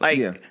define my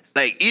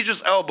like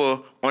Idris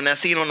Elba on that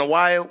scene on The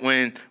Wire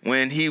when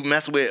he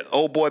messed with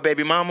old boy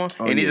baby mama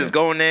and he just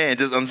go in there and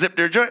just unzip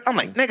their joint. I'm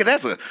like, nigga,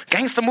 that's a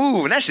gangster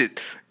move and that shit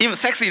even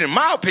sexy in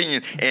my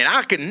opinion. And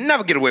I could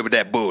never get away with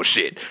that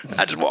bullshit.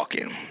 I just walk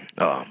in.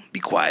 Be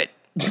quiet.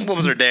 What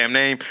was her damn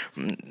name?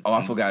 Oh,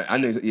 I forgot. I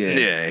knew. Yeah,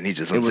 yeah, and he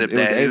just unzipped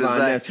that. It was Avon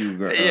nephew,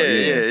 girl. Yeah.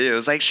 It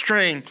was like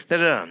string.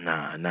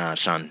 Nah,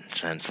 Sean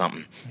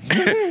something.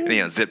 And he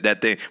unzipped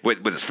that thing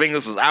with his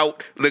fingers was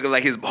out, looking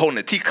like he's holding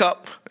a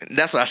teacup.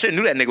 That's why I should have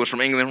knew that nigga was from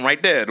England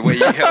right there. The way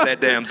he held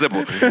that damn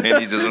zipper, and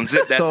he just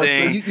unzipped that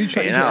thing. So you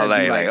try and to I was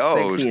be like,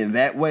 oh, sexy in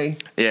that way.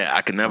 Yeah,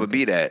 I could never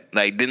be that.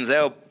 Like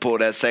Denzel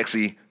pulled that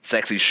sexy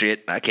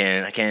shit. I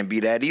can't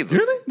be that either.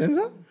 Really,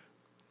 Denzel?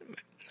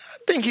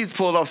 I think he's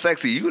pulled off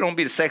sexy. You don't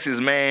be the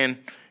sexiest man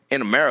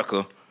in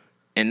America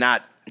and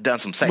not done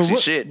some sexy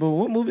shit. But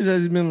what movies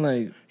has he been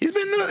like? He's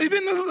been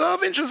the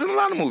love interest in a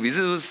lot of movies.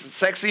 It was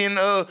sexy and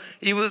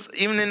he was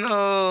even in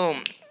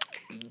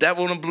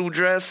Devil in a Blue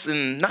Dress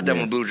and not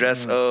Devil in a Blue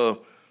Dress. No,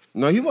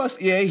 he was.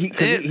 Yeah, he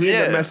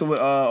ended up messing with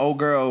old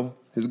girl.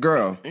 His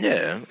girl.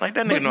 Yeah, like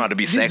that nigga know how to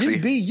be sexy.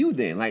 Just be you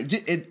then. Like,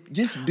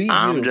 just be you.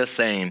 I'm just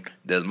saying,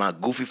 does my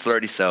goofy,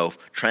 flirty self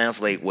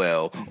translate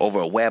well over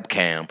a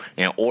webcam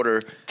in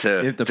order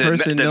to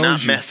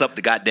not mess up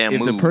the goddamn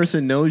move? If the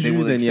person knows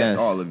you, then yes.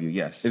 All of you,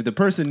 yes. If the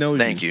person knows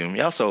Thank you. Thank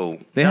you. Y'all so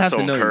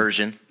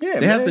encouraging.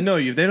 Yeah, they have to know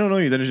you. If they don't know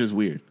you, then it's just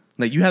weird.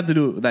 Like, you have to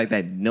do like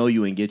that, know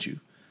you and get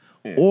you.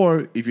 Yeah.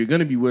 Or if you're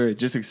gonna be weird,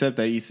 just accept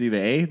that it's either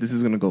A, this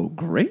is gonna go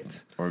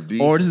great, or B,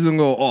 or this is gonna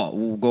go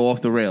we'll go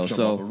off the rails. Jump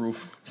off a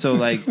roof. So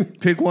like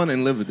pick one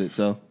and live with it.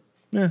 So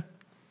yeah,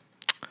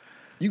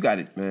 you got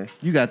it, man.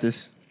 You got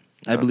this.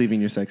 I believe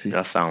in your sexy.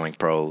 Y'all sound like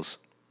pros.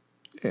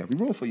 Yeah, we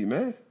roll for you,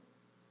 man.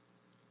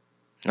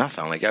 Y'all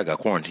sound like y'all got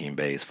quarantine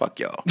bays. Fuck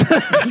y'all. You're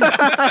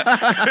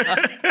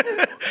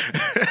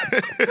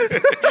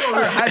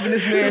hyping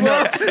this man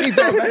up. He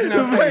throw back in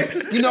our face.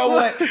 You know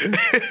what?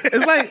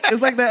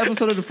 It's like that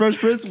episode of The Fresh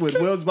Prince when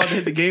Will's about to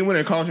hit the game winner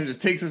and Carlton just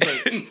takes it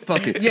like,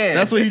 fuck it. Yeah.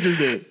 That's what he just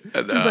did. He's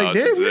like,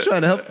 damn, we're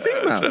trying to help the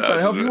team out. I'm trying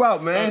to help you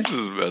out, man. I'm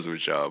just messing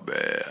with y'all,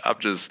 man. I'm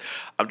just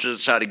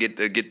trying to get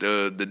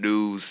the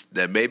news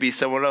that maybe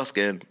someone else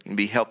can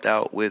be helped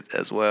out with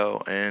as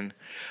well. And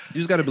you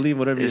just got to believe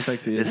whatever your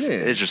sexy is.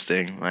 It's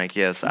interesting. Like,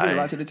 yes, you bring a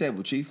lot to the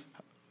table, Chief.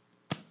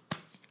 I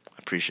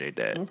appreciate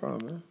that. No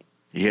problem, man.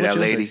 You hear that,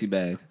 lady? Sexy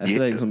bag? I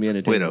feel like it's gonna be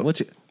entertaining. What's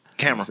your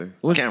camera?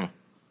 Camera.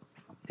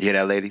 You hear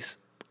that, ladies?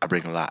 I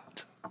bring a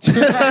lot. He's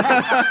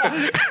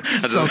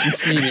so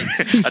conceited.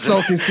 He's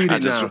so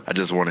conceited now. I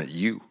just wanted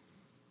you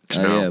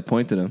to know. Yeah,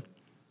 point to them.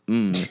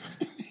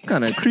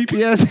 Kind of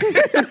creepy ass.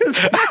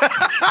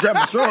 Grab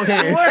my strong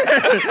hand.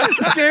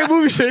 Scary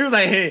movie shit. He was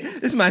like, "Hey,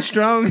 this is my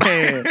strong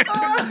hand."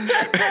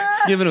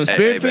 Giving him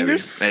spirit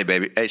fingers. Hey,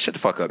 baby. Hey, shut the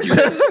fuck up. You.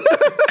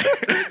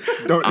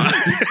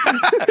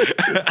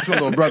 It's my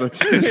little brother.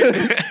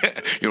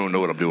 You don't know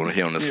what I'm doing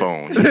here on this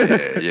phone.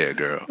 Yeah,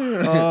 girl.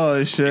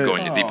 Oh shit. You go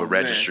in your deeper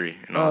registry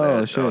and all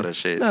that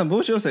shit. Nah, but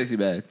what's your sexy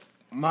bag?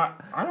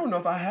 I don't know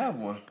if I have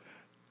one.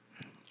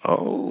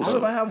 Oh, I don't know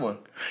if I have one.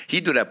 He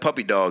do that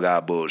puppy dog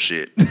eye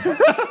bullshit.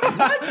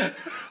 What?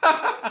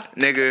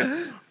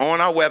 Nigga,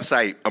 on our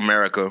website,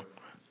 America,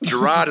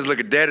 Gerard is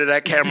looking dead at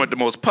that camera with the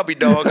most puppy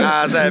dog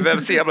eyes I've ever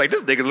seen. I'm like,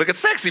 this nigga looking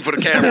sexy for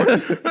the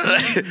camera.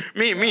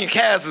 me and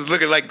Cass is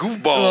looking like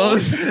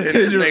goofballs.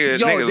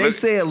 They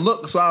said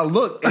look, so I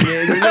look. And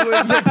then,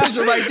 it's a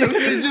picture right there.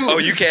 What you do? Oh,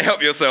 you can't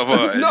help yourself,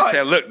 huh? No, you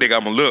said, look, nigga,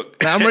 I'm gonna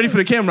look. Nah, I'm ready for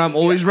the camera. I'm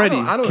always ready.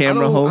 I don't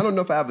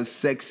know if I have a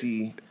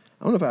sexy.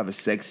 I don't know if I have a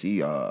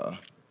sexy. I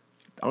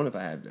don't know if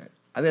I have that.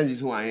 I think that's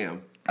just who I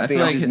am. I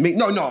think I'm just me.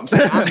 No, I'm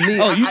saying I'm me.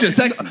 Oh, you just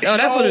sexy. Oh,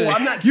 that's what it is.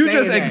 I'm not you saying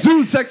just that.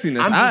 exude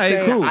sexiness. I'm just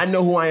saying cool. I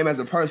know who I am as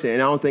a person,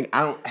 and I don't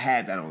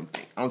have that. I don't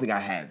think I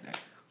have that.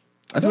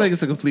 I feel like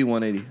it's a complete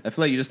 180. I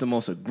feel like you're just the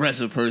most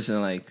aggressive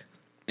person, like,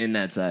 in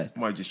that side.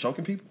 Am I just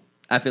choking people?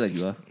 I feel like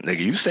you are. Nigga,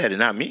 you said it,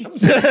 not me. I'm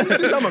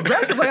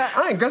aggressive. Like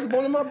I ain't aggressive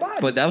on my body.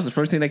 But that was the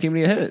first thing that came to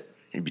your head.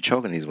 You be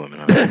choking these women,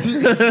 huh?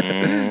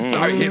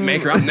 Sorry,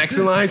 Hitmaker. I'm next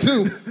in line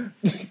too.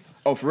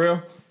 Oh, for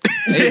real?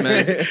 Hey,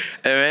 man. Hey,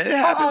 man, it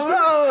happens.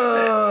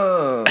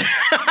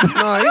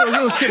 No, you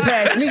don't skip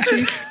past me,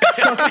 Chief.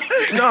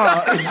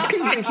 No,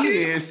 he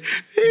is.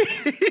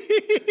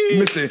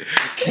 Mr.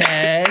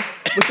 Cass,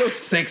 with your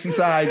sexy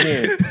side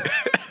again.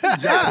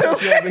 John, you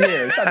over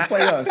here. Try to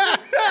play us.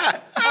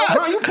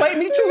 Bro, you played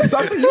me too,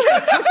 sucker. You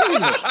got sucker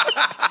either.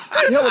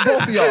 Hell with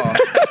both of y'all.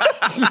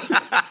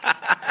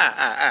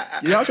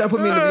 Y'all trying to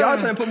put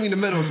me in the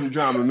middle of some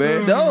drama,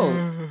 man. No,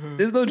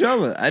 there's no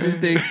drama. I just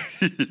think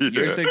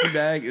your sexy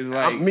bag is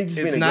like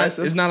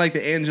it's not like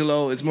the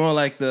Angelo. It's more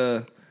like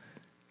the.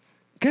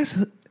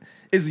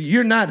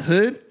 You're not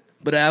hood,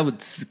 but I would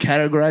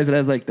categorize it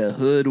as like the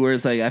hood, where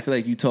it's like I feel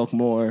like you talk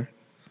more.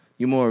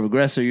 You're more of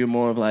aggressor. You're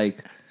more of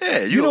like.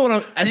 Yeah, you know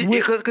what I'm.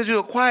 Because you're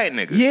a quiet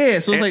nigga. Yeah,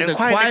 so it's like the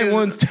quiet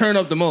ones turn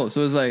up the most.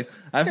 So it's like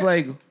I feel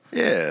like.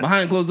 Yeah.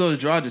 Behind closed doors,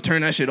 Gerard just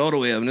turn that shit all the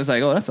way up, and it's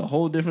like, oh, that's a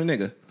whole different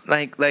nigga.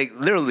 Like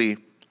literally,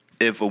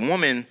 if a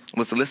woman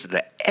was to listen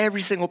to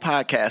every single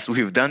podcast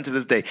we've done to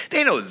this day,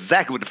 they know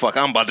exactly what the fuck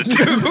I'm about to do.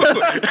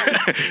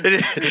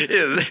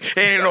 It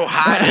ain't no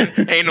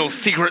hiding, ain't no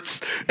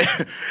secrets.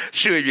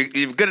 Sure, if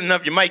you're good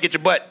enough, you might get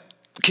your butt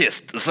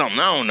kissed or something.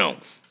 I don't know.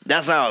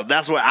 That's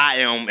where I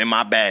am in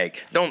my bag.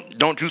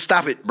 Don't you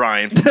stop it,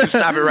 Brian. You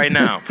stop it right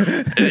now.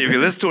 If you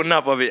listen to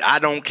enough of it, I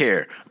don't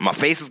care. My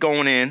face is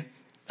going in.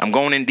 I'm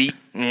going in deep.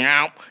 You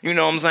know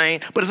what I'm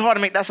saying? But it's hard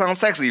to make that sound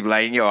sexy.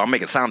 Like, I'm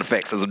making sound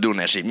effects as I'm doing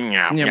that shit.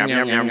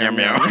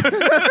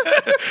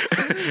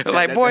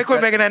 Like, boy,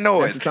 quit making that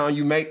noise. That's the sound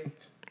you make?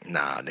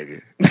 Nah,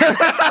 nigga.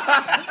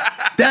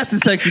 That's a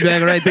sexy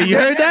bag right there. You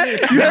heard that?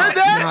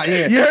 Nah,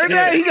 yeah. You heard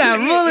that? He got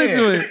real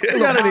into it. He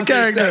got into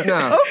character.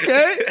 Nah.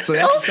 Okay. So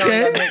that's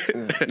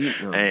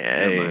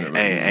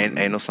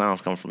Ain't no sounds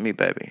coming from me,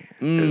 baby.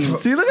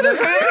 See, look at this.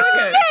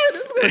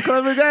 This is a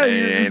clever guy.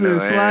 You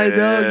slide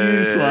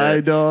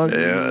dog.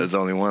 Yeah, there's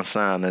only one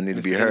sound that need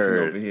to be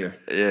heard. Over here.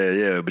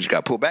 Yeah, but you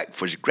got to pull back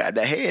before you grab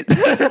that head.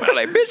 I'm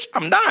like, bitch,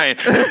 I'm dying.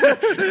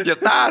 Your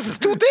thighs is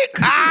too thick.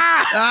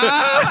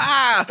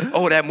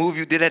 Oh, that move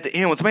you did at the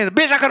end was amazing.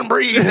 Bitch, I couldn't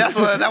breathe.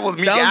 That was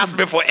me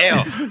gasping for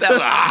air. That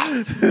was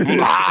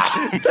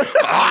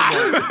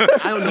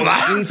I don't know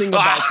anything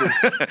about this.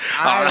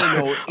 I don't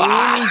know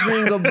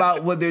anything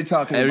about what they're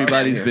talking about.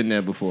 Everybody's been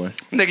there before.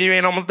 Nigga, you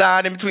ain't almost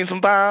died in between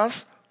some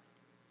thighs?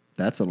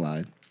 That's a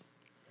lie.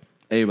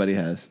 Everybody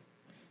has.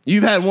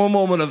 You've had one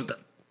moment of...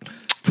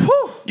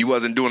 You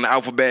wasn't doing the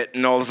alphabet,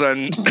 and all of a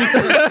sudden, you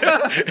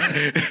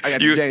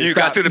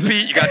got to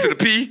the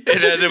P,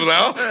 and then it was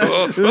like,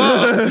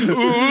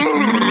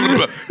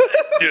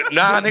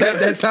 nah, nigga.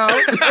 That's how.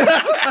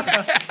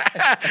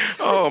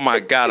 Oh my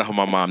God! I hope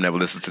my mom never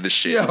listens to this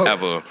shit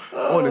ever.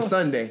 On a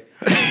Sunday.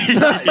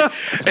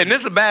 And this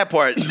is the bad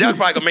part. Y'all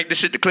probably gonna make this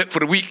shit the clip for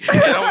the week,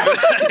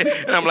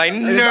 and I'm like,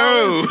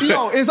 no.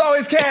 It's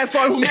always Cass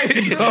who makes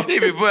it.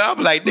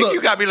 I'm like, nigga,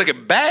 you got me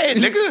looking bad,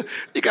 nigga.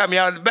 You got me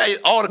out of the bag.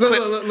 All the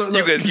clips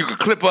look. you could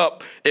clip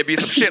up. It'd be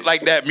some shit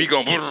like that. Me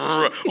going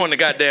on the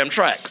goddamn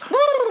track.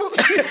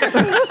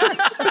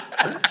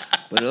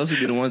 But those would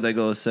be the ones that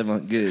go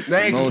 7 good.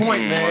 That ain't the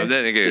point, man.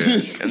 That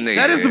nigga,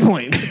 That is the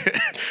point.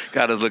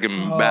 got us looking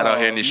bad out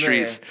here in the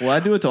streets. Well, I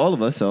do it to all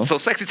of us, so. So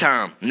sexy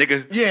time,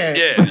 nigga. Yeah.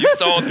 Yeah, you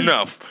stalled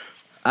enough.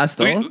 I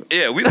stalled?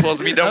 We supposed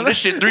to be done with this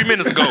shit 3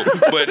 minutes ago.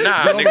 But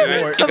nah,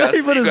 nigga. You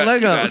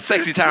got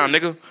sexy time,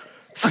 nigga.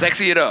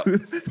 Sexy it up.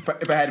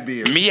 If I had to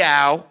be here.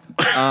 Meow.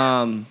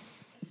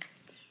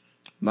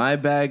 My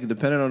bag,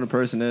 depending on the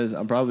person is,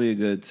 I'm probably a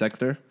good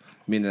sexter.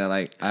 Meaning that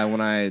like when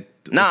I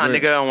Nah, nigga,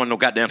 I don't want no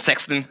goddamn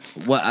sexting.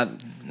 What I'm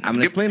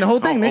gonna explain the whole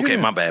thing, nigga. Okay,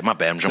 my bad. I'm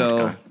jumping the So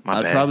gun. My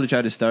I'd bad. probably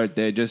try to start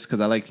there just because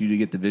I like you to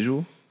get the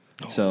visual.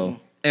 So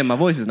and my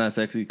voice is not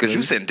sexy Because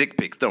you send dick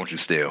pics, don't you?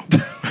 Still,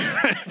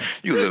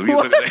 you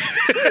look like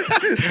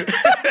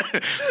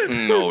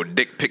no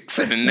dick pic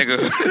sending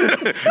nigga.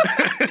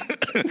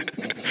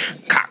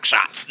 Cock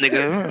shots,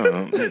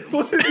 nigga.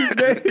 What is his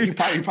name? You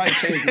probably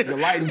changed the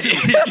lighting. You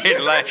changed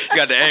the light. You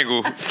got the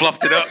angle,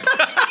 fluffed it up.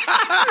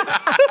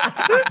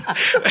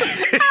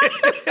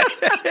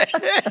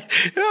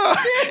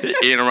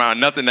 In around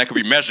nothing that could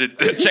be measured.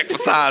 Check for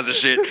size and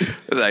shit. It's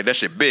like that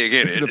shit big,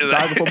 ain't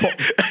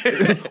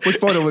it? Which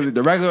photo was it?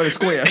 The regular or the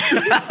square?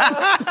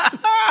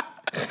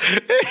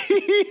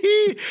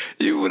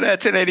 You with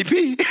that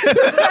 1080p?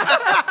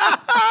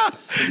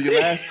 You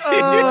laugh?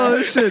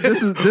 Oh shit!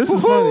 This is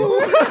funny.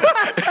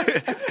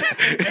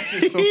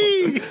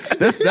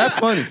 That's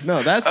funny.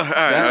 No, that was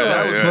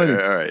funny.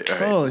 All right.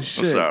 Oh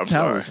shit! I'm that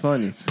sorry. was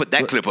funny. Put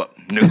that clip up,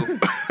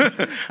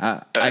 nigga.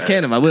 I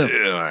can if I will.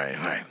 All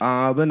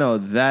right. But no,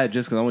 that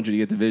just because I want you to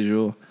get the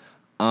visual.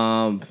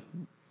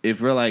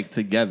 If we're like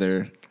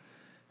together,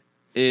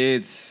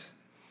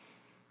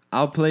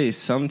 I'll play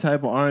some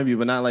type of R&B,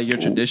 but not like your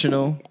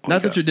traditional.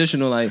 Not the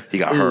traditional like He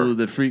got her.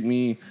 the freak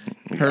me,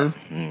 her.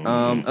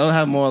 I'll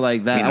have more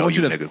like that. We I know want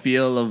you you, to nigga.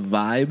 feel a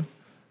vibe.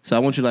 So I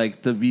want you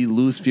like to be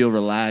loose, feel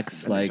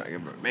relaxed, like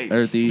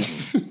earthy.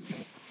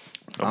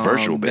 A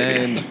virtual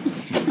baby.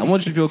 Then I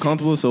want you to feel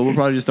comfortable. So we'll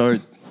probably just start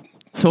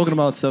talking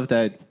about stuff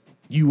that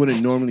you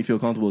wouldn't normally feel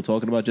comfortable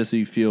talking about, just so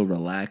you feel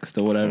relaxed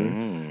or whatever.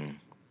 You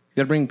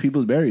gotta bring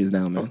people's barriers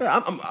down, man. Okay,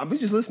 I'm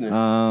just listening.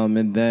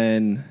 And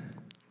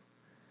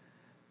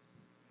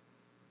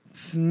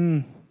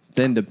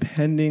then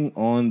depending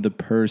on the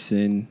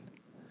person,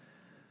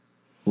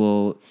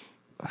 we'll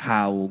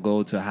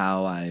go to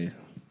how I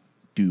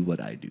do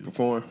what I do.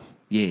 Perform.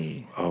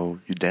 Yeah, Oh,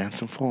 you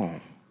dancing for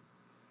him?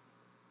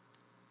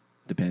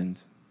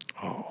 depends.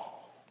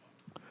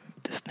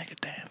 This nigga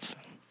dancing.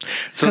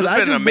 So it's I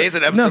been an just-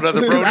 amazing episode of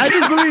the Brody. I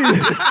just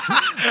believe.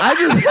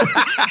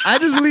 I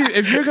just believe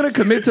if you're gonna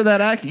commit to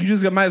that act, you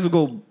just might as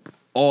well go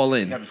all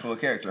in. You gotta be full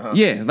of character, huh?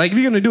 Yeah, like if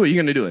you're gonna do it,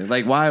 you're gonna do it.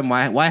 Like why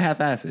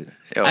half-ass it?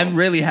 Yo, I'm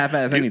rarely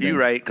half-ass anything. You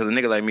right, because a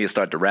nigga like me will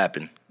start to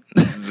rapping.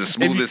 The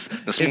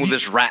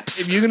smoothest raps.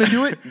 If you're gonna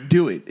do it,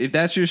 do it. If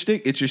that's your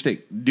stick, it's your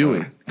stick. Do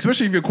it.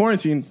 Especially if you're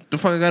quarantined. The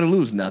fuck I gotta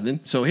lose? Nothing.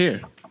 So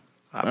here.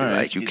 I'll be all right.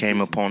 like, you came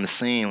upon the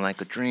scene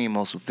like a dream,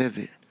 most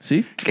vivid.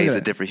 See? Gaze Look at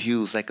at different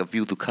hues like a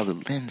view through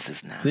colored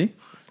lenses now. See?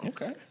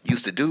 Okay.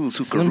 Used to dudes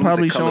who Slim could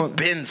probably cruise in showing colored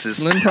Benzes.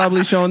 Slim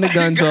probably showing the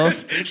guns off.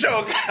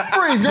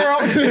 Freeze, girl.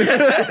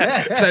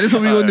 This is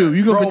what we gonna do.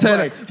 You gonna Role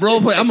pretend play.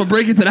 role play. I'm gonna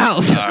break into the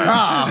house. All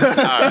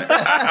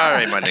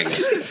right, my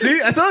niggas.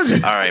 See, I told you.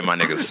 All right, my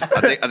niggas.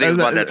 I think it's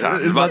about that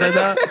time. It's about that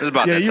time? It's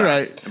about Yeah, that you're time.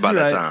 right. It's about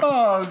You're that right. time.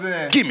 Oh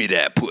man. Give me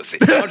that pussy.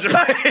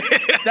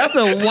 That's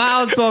a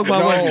wild song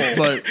by Wendy,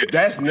 but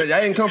that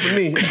didn't come from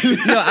me.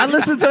 yo, I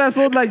listened to that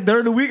song like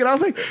during the week, and I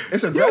was like,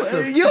 It's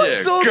aggressive. Yo, Yeah,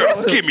 it's so girl,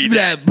 aggressive. give me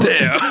that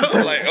there.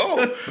 I'm like,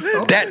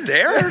 that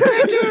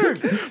there?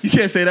 You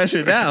can't say that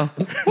shit now.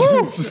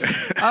 Woo.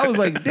 I was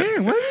like,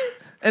 damn, what?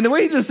 And the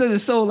way he just said it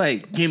so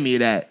like, give me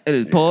that. And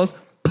his pause.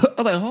 I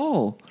was like,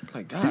 oh.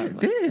 My God.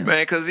 Damn.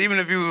 Man, because even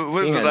if you,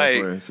 what He it was ain't had no like,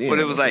 friends. He ain't what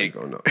it had was no like,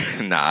 friends,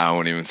 don't nah, I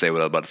won't even say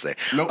what I was about to say.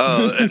 Nope.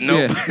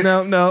 Nope.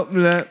 Yeah.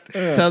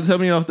 No. Tell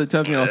me off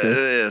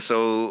the. Yeah,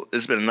 so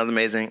it's been another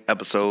amazing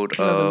episode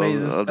Another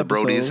amazing of the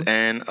episode. Brodies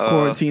and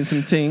Quarantine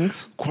some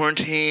tings.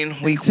 quarantine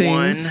week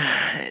tings.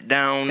 1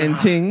 down And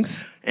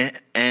tings.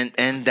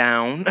 and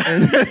down. You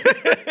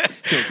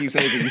can't keep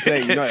saying what you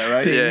say. You know that,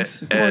 right? Yeah.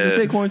 Come on, just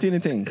say quarantine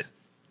and tings.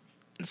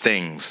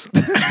 Things.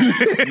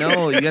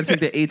 No, you gotta take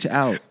the H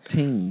out.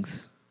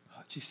 Tings.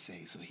 Oh, just say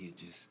it so he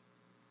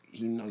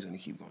knows he's gonna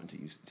keep going until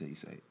you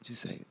say it.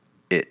 Just say it.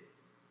 It.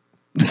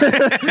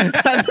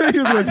 I knew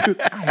you was gonna do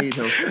that. I hate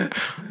him.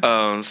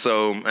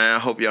 So man, I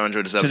hope y'all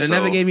enjoyed this episode.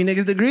 Should've never gave you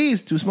niggas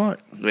degrees. Too smart.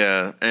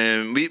 Yeah,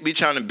 and we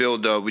trying to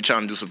build up. We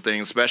trying to do some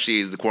things,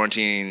 especially the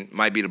quarantine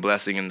might be the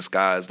blessing in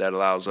disguise that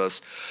allows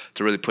us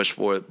to really push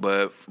for it.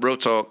 But real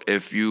talk,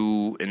 if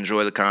you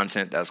enjoy the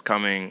content that's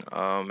coming,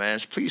 man,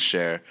 please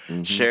share,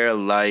 share,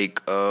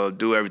 like,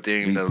 do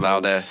everything to allow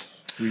that.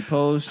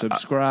 Repost,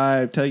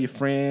 subscribe, tell your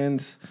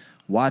friends,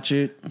 watch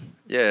it.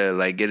 Yeah,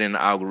 like get in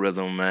the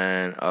algorithm,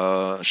 man.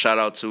 Shout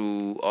out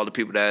to all the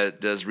people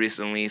that just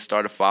recently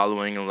started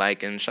following and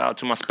liking. Shout out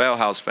to my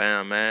Spellhouse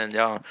fam, man.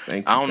 Y'all,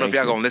 Thank you, I don't know if thank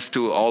y'all you. gonna listen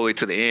to it all the way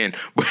to the end,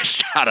 but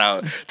shout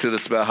out to the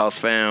Spellhouse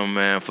fam,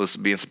 man, for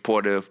being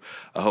supportive.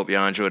 I hope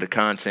y'all enjoy the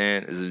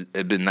content.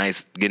 It's been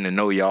nice getting to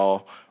know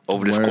y'all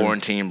over this Word.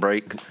 quarantine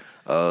break.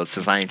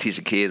 Since I ain't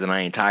teaching kids and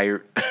I ain't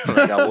tired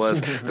like I was,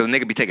 because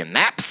nigga be taking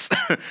naps.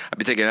 I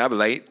be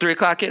like 3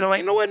 o'clock in. I'm like,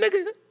 you know what,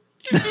 nigga?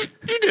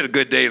 You did a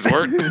good day's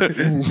work.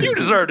 You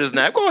deserve this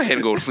nap. Go ahead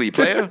and go to sleep,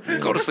 player.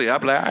 Go to sleep. I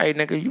be like, all right,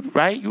 nigga, you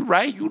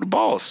right, you the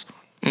boss.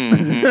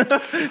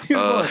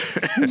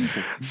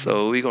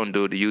 So we gonna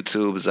do the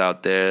YouTubes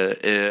out there.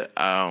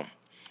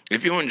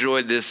 If you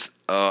enjoyed this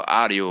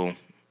audio,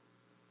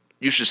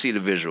 you should see the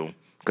visual.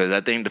 Because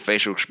I think the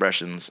facial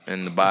expressions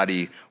and the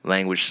body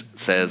language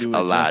says Do a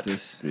it lot.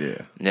 justice. Yeah.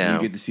 Yeah.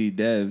 You get to see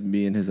Dev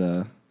being his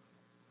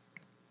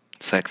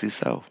Sexy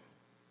self.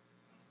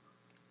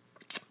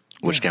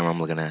 Which camera I'm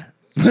looking at?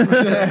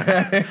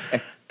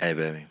 Hey,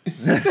 baby.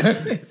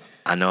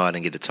 I know I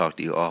didn't get to talk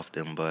to you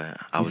often, but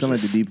I You was sound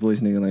like just... the deep voice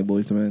nigga like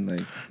Boys to Men.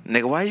 Like,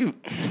 Nigga, why you...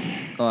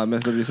 oh, I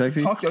messed up your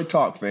sexy? Talk your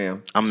talk,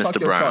 fam. I'm Talk Mr.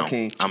 your Brown. Talk,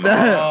 King. I'm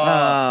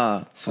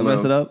I Slim.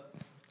 messed it up.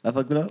 I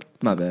fucked it up.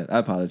 My bad. I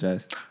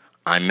apologize.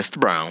 Mr.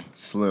 Brown.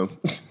 Slim.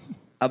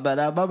 My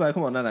bad.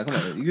 Come on, nah, come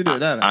on. You can do it,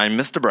 nah. I'm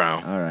Mr.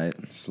 Brown. All right,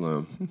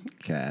 Slim.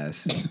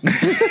 Cass.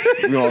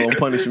 We all on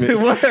punishment.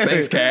 Word.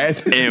 Thanks,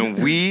 Cass. And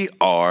we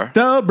are...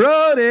 The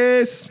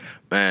Brodies.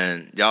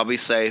 Man, y'all be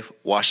safe.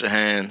 Wash your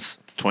hands.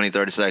 20,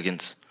 30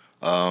 seconds.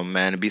 Man,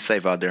 and be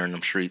safe out there in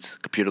them streets.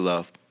 Computer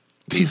love.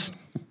 Peace.